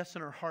 yes,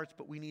 in our hearts,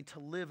 but we need to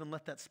live and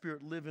let that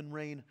Spirit live and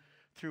reign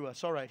through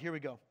us. All right, here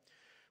we go.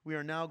 We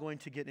are now going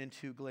to get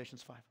into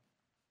Galatians 5.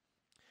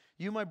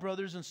 You, my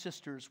brothers and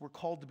sisters, were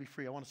called to be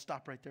free. I want to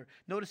stop right there.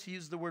 Notice he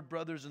used the word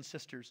brothers and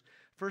sisters.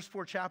 First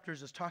 4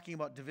 chapters is talking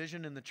about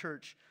division in the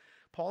church.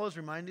 Paul is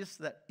reminding us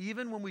that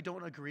even when we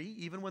don't agree,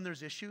 even when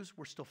there's issues,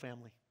 we're still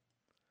family.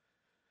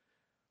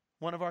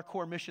 One of our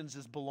core missions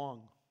is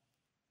belong.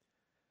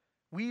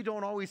 We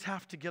don't always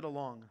have to get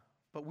along,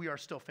 but we are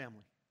still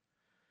family.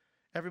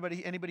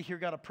 Anybody here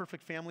got a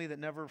perfect family that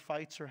never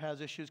fights or has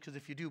issues? Because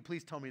if you do,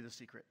 please tell me the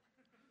secret.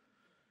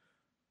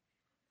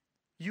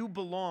 You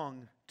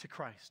belong to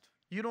Christ.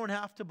 You don't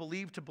have to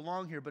believe to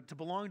belong here, but to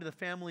belong to the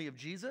family of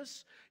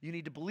Jesus, you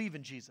need to believe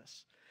in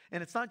Jesus.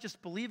 And it's not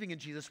just believing in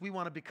Jesus. We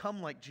want to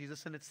become like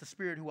Jesus, and it's the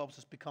Spirit who helps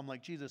us become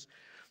like Jesus.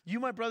 You,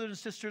 my brothers and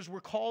sisters,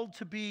 were called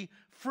to be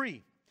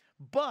free,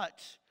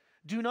 but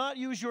do not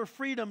use your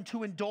freedom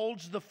to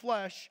indulge the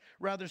flesh.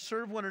 Rather,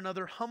 serve one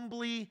another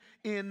humbly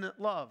in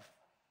love.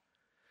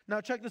 Now,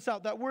 check this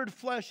out. That word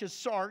flesh is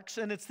sarx,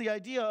 and it's the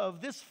idea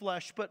of this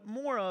flesh, but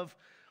more of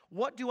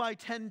what do I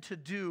tend to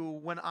do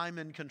when I'm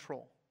in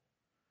control?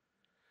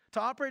 To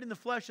operate in the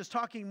flesh is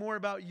talking more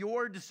about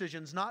your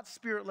decisions, not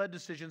Spirit-led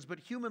decisions, but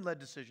human-led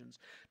decisions.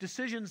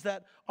 Decisions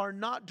that are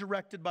not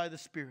directed by the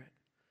Spirit.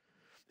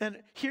 And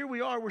here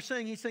we are,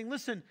 he's saying,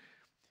 listen,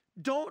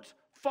 don't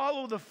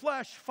follow the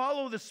flesh,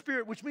 follow the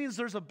Spirit, which means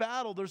there's a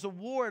battle, there's a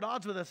war at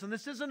odds with us. And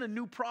this isn't a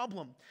new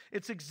problem.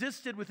 It's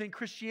existed within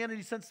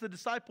Christianity since the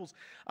disciples.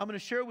 I'm going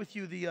to share with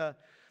you the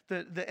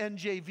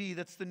NJV,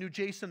 that's the New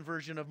Jason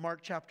version of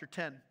Mark chapter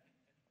 10.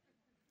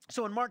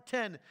 So in Mark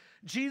 10,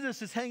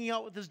 Jesus is hanging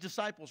out with his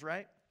disciples,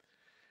 right?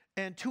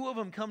 And 2 of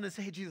them come and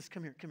say, hey, Jesus,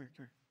 come here.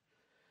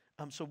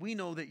 So we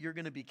know that you're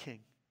going to be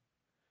king.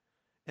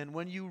 And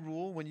when you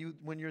rule,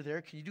 when you're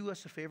there, can you do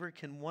us a favor?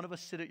 Can one of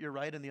us sit at your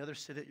right and the other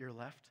sit at your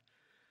left?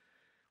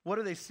 What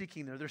are they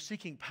seeking there? They're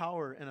seeking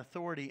power and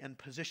authority and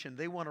position.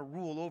 They want to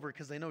rule over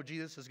because they know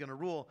Jesus is going to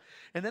rule.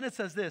 And then it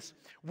says this,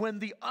 when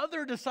the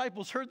other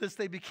disciples heard this,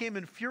 they became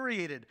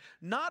infuriated,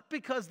 not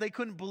because they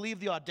couldn't believe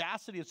the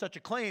audacity of such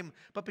a claim,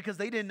 but because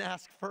they didn't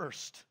ask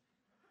first.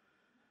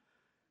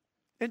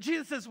 And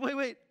Jesus says,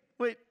 wait,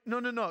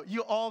 no,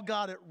 you all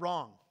got it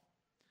wrong.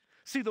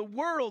 See, the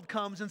world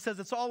comes and says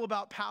it's all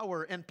about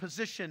power and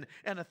position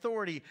and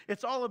authority.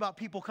 It's all about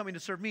people coming to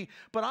serve me.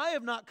 But I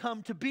have not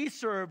come to be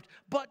served,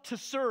 but to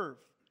serve.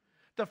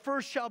 The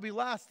first shall be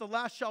last, the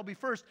last shall be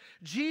first.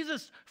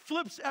 Jesus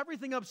flips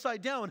everything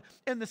upside down,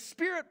 and the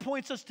Spirit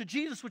points us to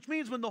Jesus, which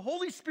means when the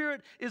Holy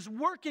Spirit is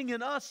working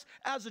in us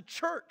as a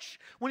church,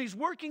 when he's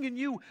working in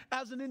you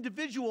as an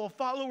individual, a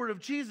follower of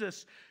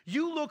Jesus,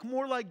 you look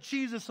more like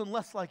Jesus and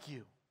less like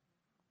you.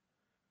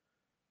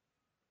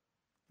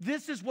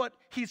 This is what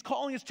he's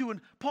calling us to. And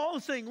Paul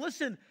is saying,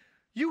 listen,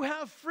 you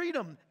have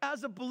freedom.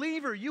 As a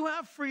believer, you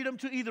have freedom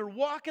to either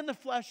walk in the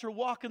flesh or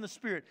walk in the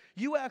Spirit.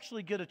 You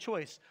actually get a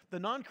choice. The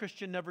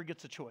non-Christian never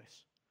gets a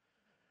choice.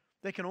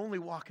 They can only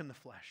walk in the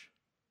flesh.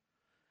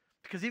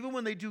 Because even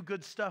when they do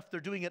good stuff,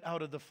 they're doing it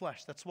out of the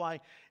flesh. That's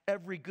why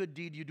every good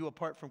deed you do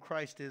apart from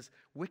Christ is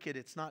wicked.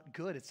 It's not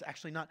good. It's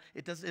actually not.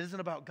 It isn't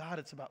about God.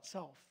 It's about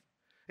self.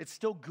 It's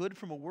still good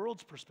from a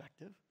world's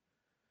perspective.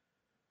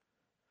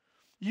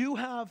 You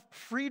have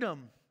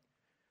freedom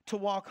to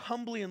walk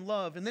humbly in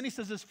love. And then he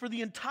says this, for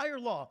the entire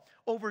law,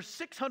 over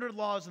 600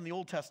 laws in the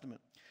Old Testament,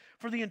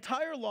 for the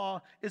entire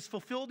law is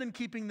fulfilled in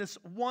keeping this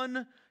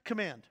one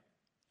command.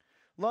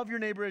 Love your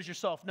neighbor as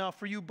yourself. Now,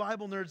 for you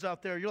Bible nerds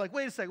out there, you're like,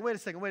 wait a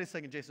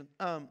second, Jason.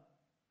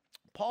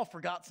 Paul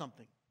forgot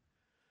something.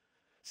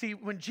 See,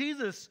 when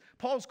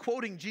Paul's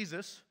quoting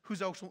Jesus,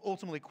 who's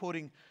ultimately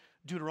quoting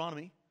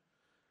Deuteronomy,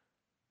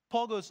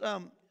 Paul goes,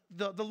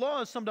 The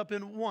law is summed up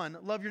in one,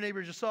 love your neighbor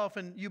as yourself,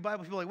 and you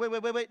Bible people are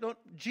like, wait. Don't.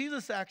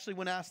 Jesus actually,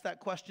 when asked that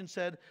question,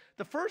 said,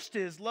 the first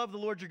is, love the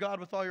Lord your God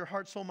with all your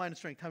heart, soul, mind, and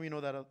strength. How many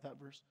know that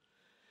verse?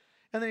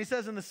 And then he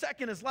says, and the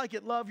second is like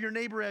it, love your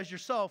neighbor as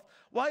yourself.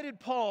 Why did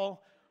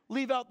Paul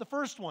leave out the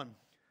first one?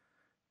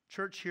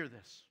 Church, hear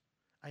this.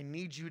 I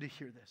need you to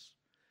hear this.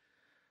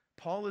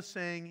 Paul is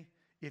saying,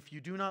 if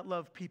you do not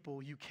love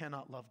people, you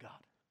cannot love God.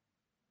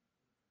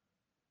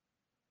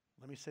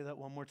 Let me say that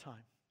one more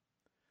time.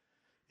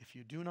 If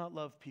you do not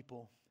love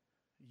people,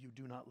 you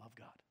do not love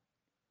God.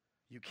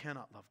 You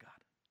cannot love God.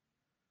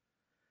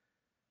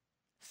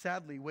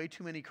 Sadly, way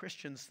too many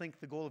Christians think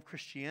the goal of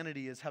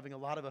Christianity is having a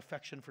lot of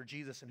affection for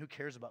Jesus, and who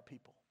cares about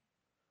people?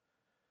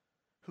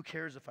 Who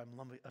cares if I'm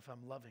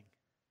loving?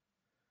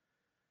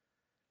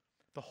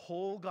 The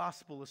whole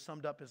gospel is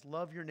summed up as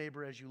love your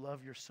neighbor as you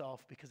love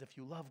yourself, because if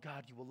you love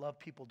God, you will love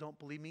people. Don't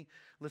believe me?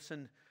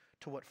 Listen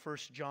to what 1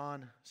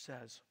 John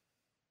says.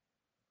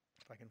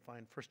 If I can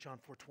find 1 John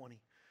 4:20.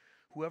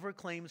 Whoever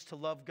claims to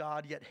love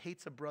God yet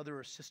hates a brother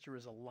or sister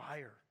is a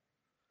liar.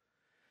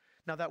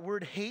 Now that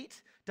word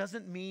hate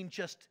doesn't mean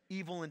just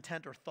evil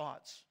intent or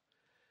thoughts.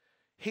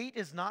 Hate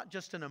is not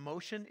just an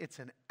emotion, it's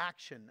an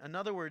action. In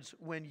other words,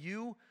 when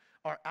you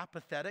are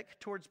apathetic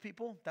towards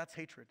people, that's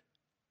hatred.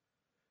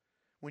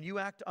 When you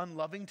act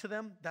unloving to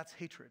them, that's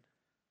hatred.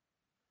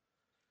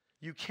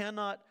 You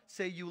cannot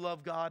say you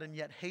love God and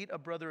yet hate a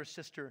brother or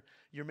sister.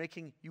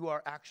 You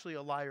are actually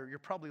a liar. You're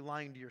probably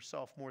lying to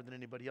yourself more than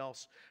anybody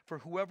else. For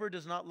whoever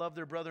does not love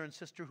their brother and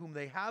sister whom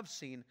they have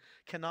seen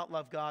cannot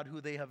love God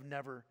who they have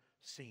never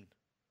seen.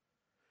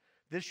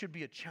 This should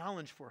be a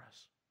challenge for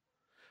us.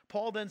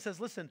 Paul then says,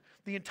 listen,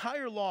 the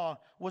entire law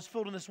was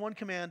filled in this one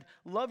command: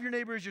 love your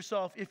neighbor as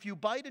yourself. If you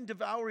bite and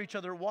devour each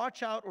other,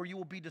 watch out or you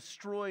will be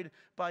destroyed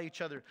by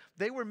each other.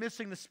 They were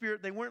missing the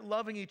Spirit. They weren't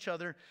loving each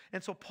other.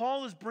 And so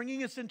Paul is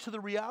bringing us into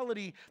the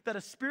reality that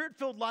a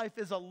Spirit-filled life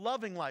is a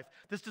loving life.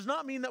 This does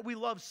not mean that we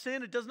love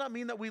sin. It does not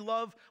mean that we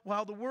love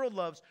how the world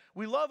loves.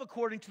 We love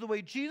according to the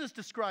way Jesus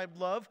described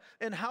love.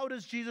 And how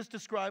does Jesus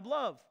describe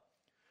love?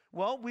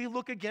 Well, we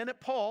look again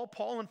at Paul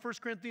in 1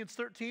 Corinthians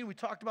 13. We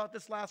talked about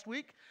this last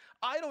week.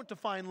 I don't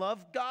define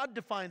love. God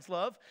defines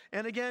love.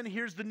 And again,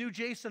 here's the new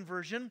Jason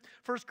version,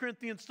 1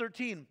 Corinthians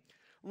 13.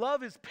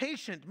 Love is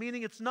patient,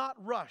 meaning it's not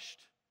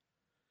rushed.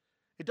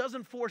 It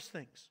doesn't force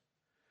things.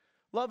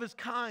 Love is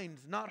kind,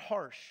 not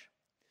harsh.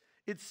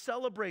 It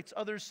celebrates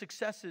others'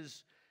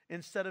 successes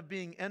instead of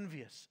being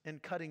envious and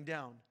cutting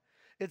down.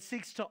 It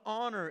seeks to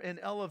honor and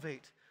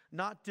elevate,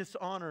 not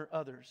dishonor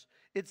others.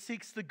 It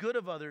seeks the good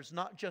of others,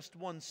 not just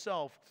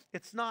oneself.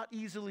 It's not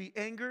easily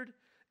angered.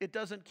 It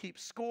doesn't keep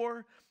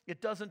score.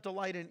 It doesn't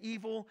delight in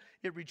evil.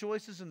 It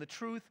rejoices in the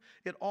truth.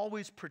 It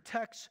always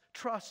protects,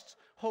 trusts,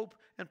 hope,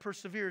 and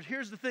perseveres.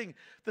 Here's the thing.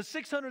 The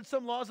 600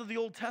 some laws of the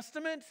Old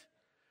Testament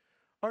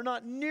are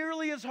not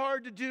nearly as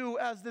hard to do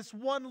as this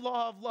one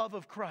law of love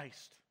of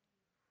Christ.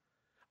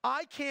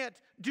 I can't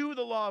do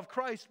the law of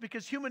Christ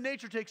because human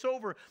nature takes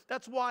over.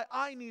 That's why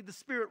I need the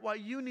Spirit, why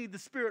you need the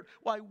Spirit,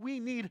 why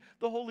we need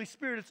the Holy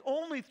Spirit. It's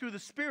only through the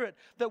Spirit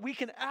that we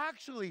can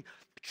actually,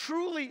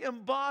 truly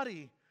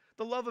embody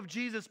the love of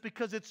Jesus,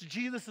 because it's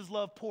Jesus'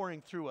 love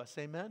pouring through us.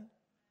 Amen?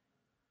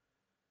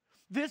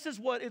 This is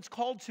what it's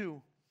called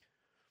to,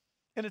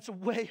 and it's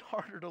way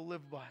harder to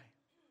live by.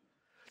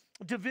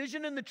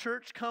 Division in the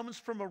church comes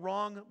from a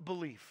wrong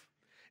belief.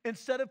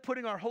 Instead of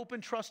putting our hope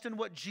and trust in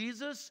what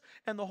Jesus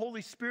and the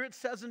Holy Spirit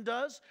says and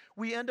does,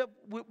 we end up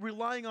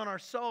relying on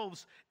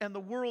ourselves and the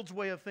world's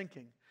way of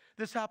thinking.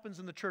 This happens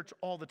in the church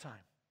all the time.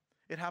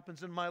 It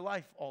happens in my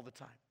life all the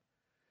time.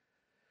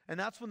 And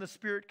that's when the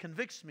Spirit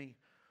convicts me.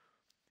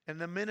 And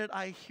the minute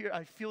I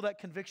feel that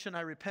conviction,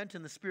 I repent,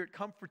 and the Spirit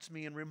comforts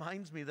me and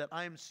reminds me that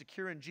I am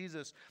secure in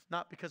Jesus,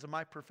 not because of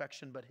my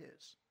perfection, but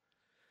His.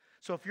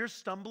 So if you're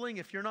stumbling,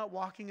 if you're not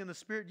walking in the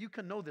Spirit, you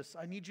can know this.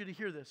 I need you to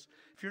hear this.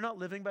 If you're not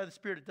living by the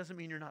Spirit, it doesn't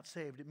mean you're not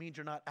saved. It means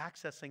you're not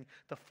accessing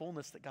the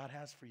fullness that God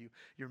has for you.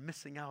 You're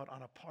missing out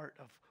on a part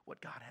of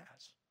what God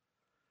has.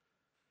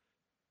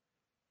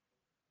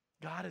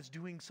 God is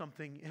doing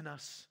something in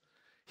us.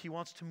 He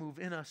wants to move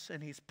in us,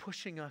 and He's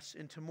pushing us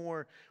into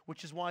more,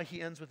 which is why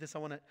He ends with this. I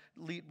want to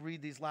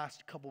read these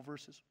last couple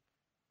verses.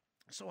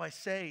 So I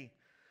say,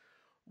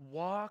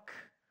 walk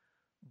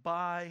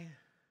by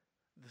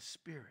the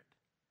Spirit.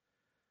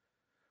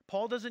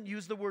 Paul doesn't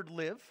use the word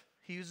live.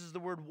 He uses the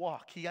word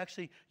walk. He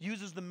actually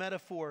uses the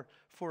metaphor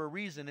for a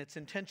reason. It's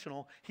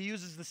intentional. He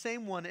uses the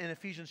same one in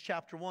Ephesians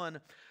chapter 1.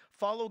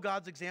 Follow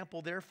God's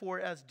example, therefore,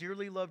 as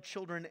dearly loved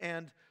children,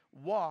 and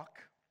walk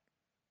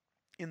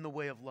in the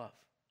way of love,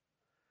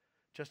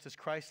 just as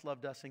Christ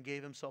loved us and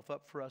gave Himself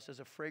up for us as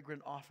a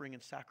fragrant offering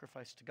and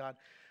sacrifice to God.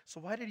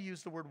 So why did He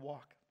use the word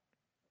walk?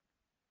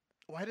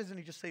 Why doesn't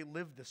He just say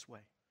live this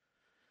way?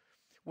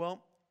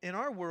 Well, in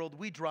our world,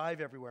 we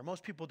drive everywhere.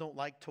 Most people don't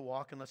like to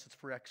walk unless it's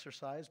for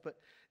exercise, but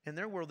in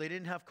their world, they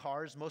didn't have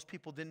cars. Most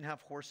people didn't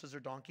have horses or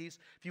donkeys.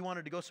 If you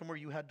wanted to go somewhere,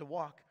 you had to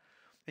walk,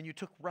 and you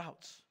took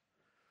routes.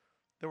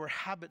 There were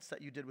habits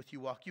that you did with you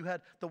walk. You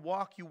had the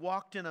walk, you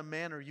walked in a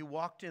manner, you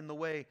walked in the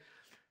way.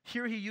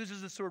 Here he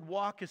uses this word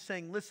walk as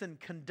saying, listen,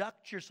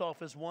 conduct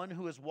yourself as one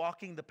who is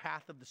walking the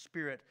path of the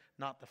Spirit,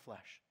 not the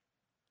flesh.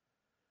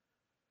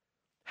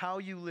 How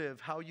you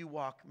live, how you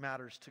walk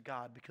matters to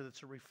God, because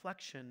it's a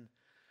reflection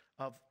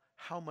of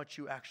how much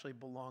you actually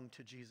belong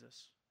to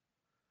Jesus,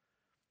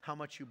 how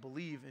much you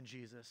believe in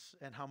Jesus,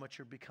 and how much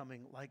you're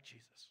becoming like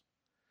Jesus.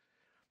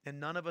 And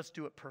none of us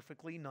do it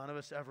perfectly. None of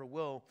us ever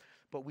will.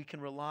 But we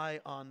can rely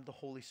on the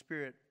Holy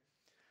Spirit.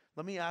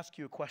 Let me ask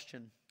you a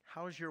question.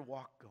 How is your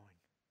walk going?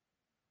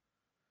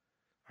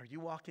 Are you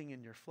walking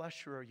in your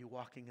flesh or are you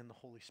walking in the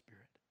Holy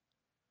Spirit?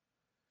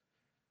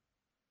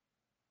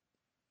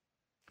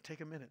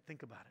 Take a minute.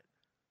 Think about it.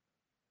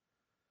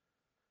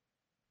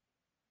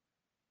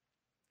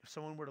 If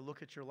someone were to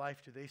look at your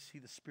life, do they see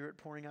the Spirit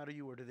pouring out of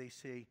you, or do they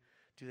see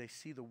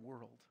the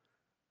world?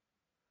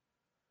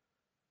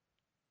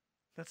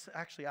 Let's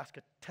actually ask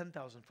a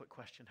 10,000-foot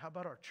question. How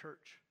about our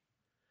church?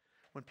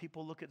 When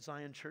people look at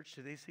Zion Church,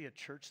 do they see a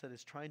church that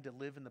is trying to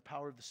live in the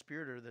power of the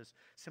Spirit, or that is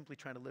simply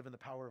trying to live in the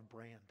power of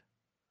brand?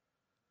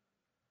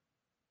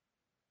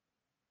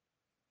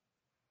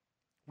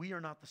 We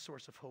are not the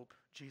source of hope.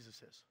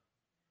 Jesus is.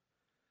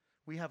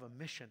 We have a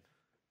mission.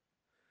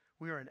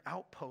 We are an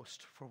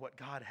outpost for what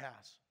God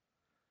has.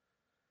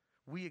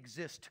 We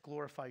exist to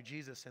glorify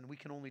Jesus, and we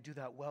can only do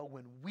that well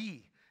when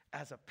we,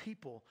 as a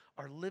people,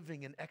 are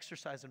living and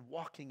exercising and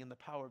walking in the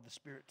power of the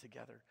Spirit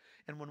together.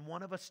 And when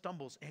one of us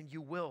stumbles, and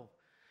you will,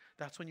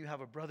 that's when you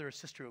have a brother or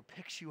sister who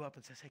picks you up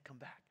and says, hey, come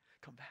back,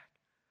 come back.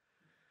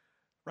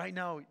 Right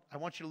now, I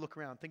want you to look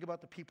around. Think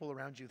about the people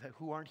around you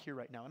who aren't here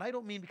right now. And I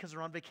don't mean because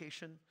they're on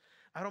vacation.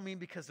 I don't mean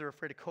because they're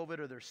afraid of COVID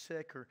or they're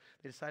sick or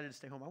they decided to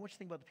stay home. I want you to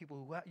think about the people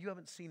who you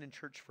haven't seen in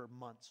church for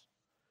months,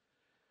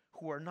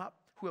 who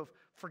have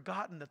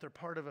forgotten that they're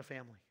part of a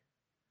family.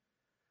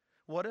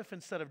 What if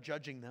instead of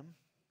judging them,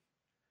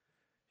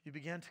 you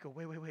began to go,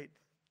 wait,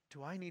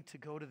 do I need to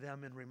go to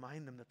them and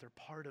remind them that they're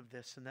part of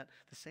this and that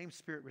the same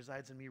Spirit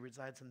resides in me,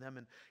 resides in them,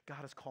 and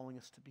God is calling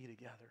us to be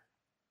together?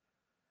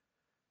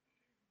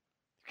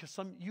 Because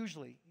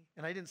usually,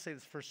 and I didn't say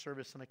this first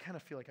service, and I kind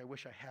of feel like I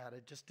wish I had.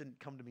 It just didn't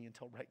come to me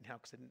until right now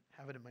because I didn't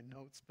have it in my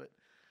notes. But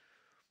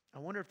I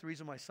wonder if the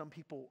reason why some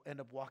people end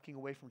up walking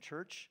away from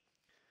church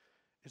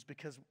is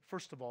because,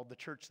 first of all, the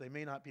church, they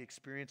may not be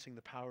experiencing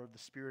the power of the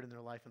Spirit in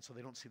their life, and so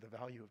they don't see the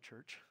value of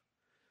church.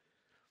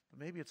 But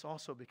maybe it's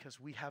also because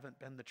we haven't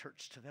been the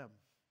church to them.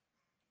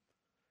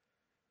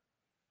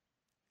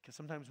 Because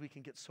sometimes we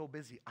can get so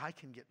busy, I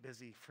can get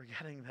busy,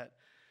 forgetting that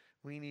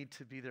we need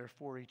to be there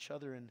for each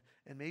other. And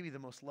maybe the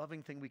most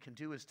loving thing we can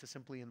do is to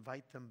simply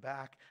invite them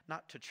back,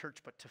 not to church,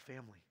 but to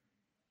family.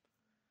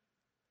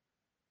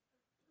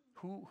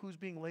 Who's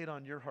being laid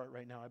on your heart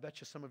right now? I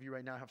bet you some of you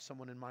right now have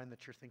someone in mind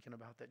that you're thinking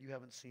about that you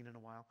haven't seen in a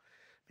while.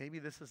 Maybe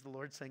this is the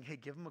Lord saying, hey,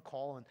 give them a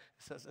call. And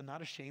it says, and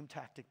not a shame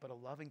tactic, but a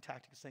loving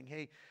tactic, saying,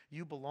 hey,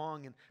 you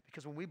belong. And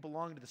because when we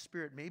belong to the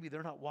Spirit, maybe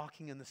they're not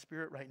walking in the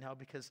Spirit right now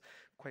because,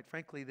 quite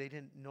frankly, they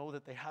didn't know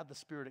that they had the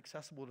Spirit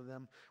accessible to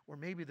them. Or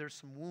maybe there's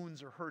some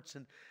wounds or hurts,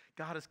 and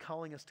God is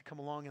calling us to come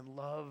along and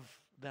love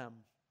them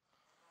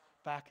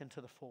back into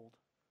the fold.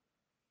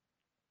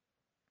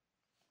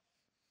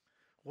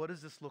 What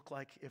does this look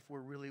like if we're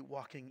really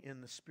walking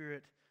in the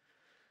Spirit?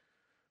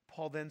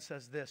 Paul then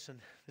says this, and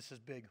this is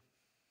big.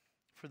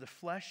 For the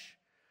flesh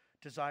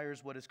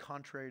desires what is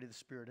contrary to the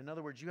Spirit. In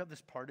other words, you have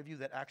this part of you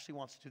that actually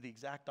wants to do the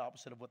exact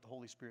opposite of what the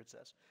Holy Spirit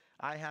says.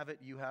 I have it,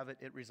 you have it,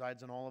 it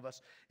resides in all of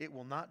us. It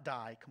will not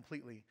die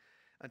completely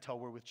until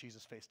we're with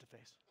Jesus face to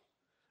face.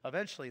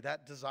 Eventually,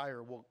 that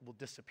desire will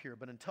disappear,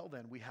 but until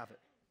then, we have it.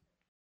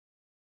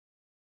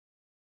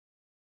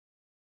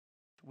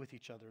 With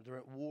each other. They're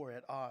at war,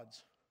 at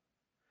odds,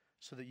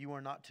 so that you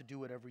are not to do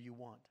whatever you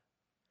want.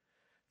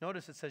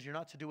 Notice it says you're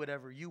not to do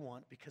whatever you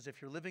want, because if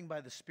you're living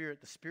by the Spirit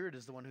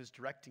is the one who's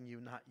directing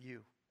you, not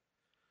you.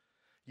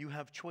 You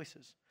have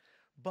choices.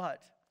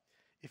 But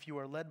if you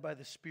are led by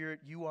the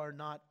Spirit, you are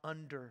not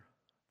under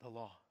the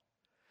law.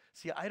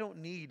 See, I don't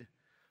need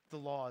the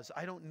laws.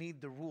 I don't need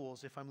the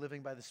rules if I'm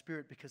living by the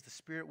Spirit, because the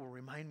Spirit will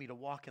remind me to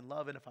walk in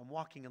love. And if I'm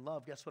walking in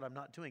love, guess what I'm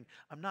not doing?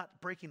 I'm not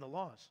breaking the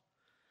laws.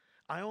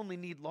 I only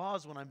need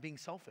laws when I'm being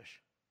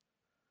selfish.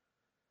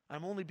 I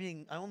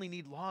only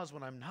need laws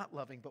when I'm not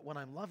loving, but when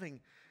I'm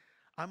loving,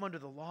 I'm under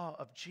the law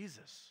of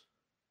Jesus.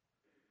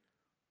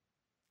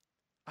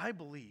 I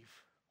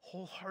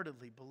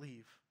wholeheartedly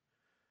believe,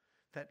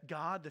 that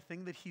God, the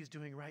thing that He's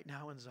doing right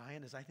now in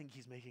Zion is I think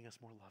He's making us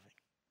more loving.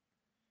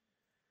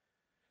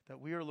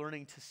 That we are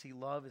learning to see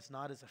love as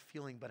not as a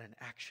feeling, but an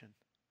action.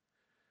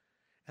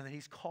 And that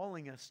He's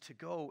calling us to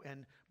go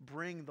and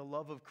bring the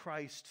love of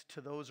Christ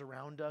to those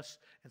around us,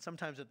 and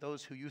sometimes at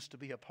those who used to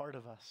be a part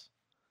of us,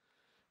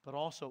 but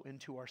also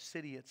into our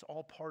city. It's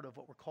all part of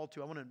what we're called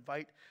to. I want to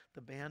invite the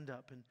band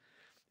up.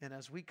 And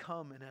as we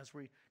come and as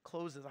we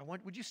close this,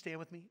 would you stand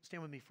with me?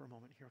 Stand with me for a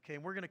moment here, okay?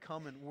 And we're going to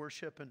come and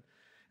worship, and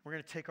we're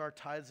going to take our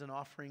tithes and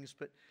offerings.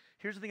 But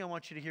here's the thing I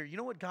want you to hear. You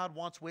know what God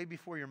wants way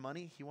before your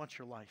money? He wants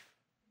your life.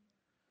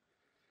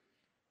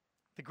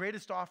 The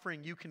greatest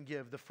offering you can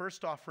give, the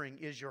first offering,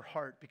 is your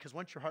heart. Because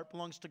once your heart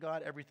belongs to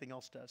God, everything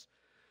else does.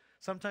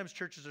 Sometimes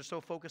churches are so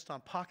focused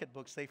on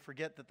pocketbooks, they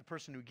forget that the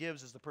person who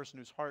gives is the person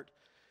whose heart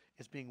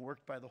is being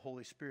worked by the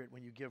Holy Spirit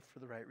when you give for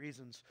the right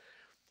reasons.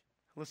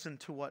 Listen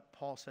to what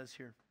Paul says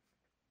here.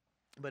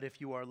 But if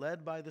you are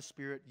led by the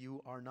Spirit,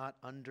 you are not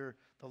under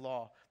the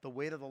law. The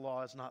weight of the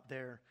law is not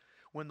there.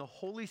 When the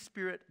Holy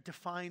Spirit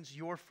defines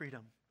your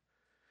freedom,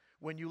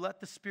 When you let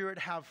the Spirit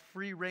have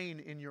free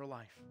reign in your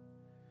life,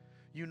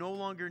 you no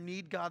longer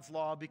need God's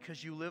law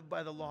because you live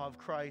by the law of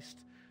Christ,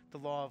 the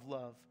law of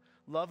love.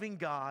 Loving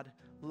God,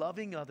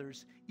 loving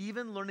others,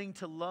 even learning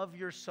to love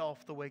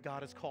yourself the way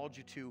God has called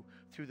you to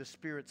through the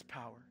Spirit's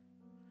power.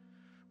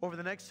 Over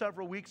the next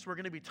several weeks, we're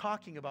going to be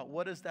talking about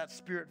what does that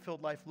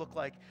Spirit-filled life look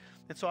like.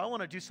 And so I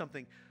want to do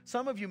something.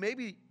 Some of you,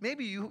 maybe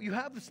you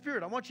have the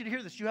Spirit. I want you to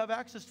hear this. You have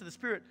access to the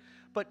Spirit,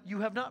 but you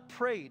have not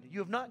prayed. You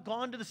have not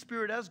gone to the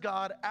Spirit as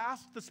God,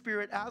 asked the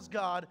Spirit as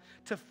God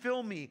to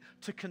fill me,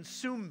 to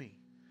consume me.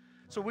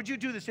 So would you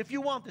do this? If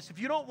you want this. If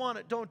you don't want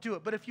it, don't do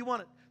it. But if you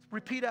want it,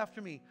 repeat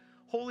after me.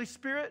 Holy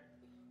Spirit,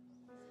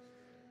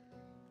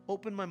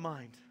 open my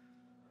mind.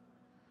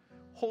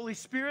 Holy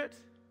Spirit,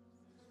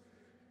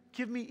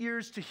 give me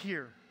ears to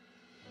hear.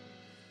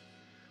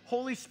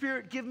 Holy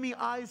Spirit, give me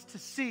eyes to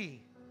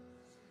see.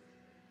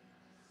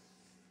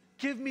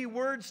 Give me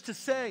words to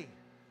say.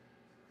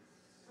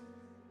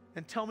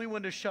 And tell me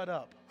when to shut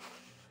up.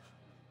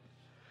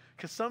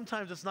 Because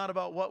sometimes it's not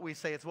about what we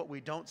say, it's what we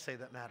don't say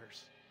that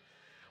matters.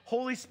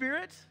 Holy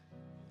Spirit,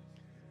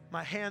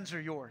 my hands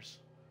are yours.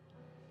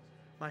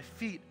 My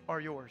feet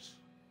are yours.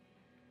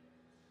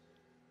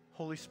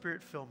 Holy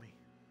Spirit, fill me.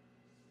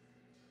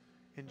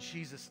 In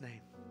Jesus'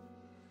 name.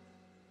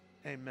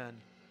 Amen.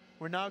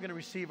 We're now going to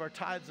receive our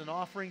tithes and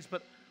offerings,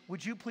 but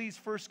would you please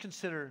first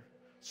consider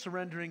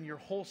surrendering your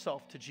whole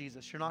self to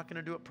Jesus? You're not going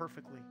to do it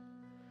perfectly.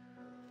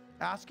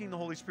 Asking the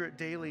Holy Spirit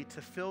daily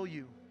to fill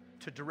you,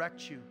 to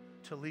direct you,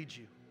 to lead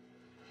you.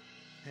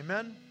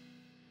 Amen?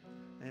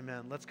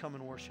 Amen. Let's come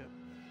and worship.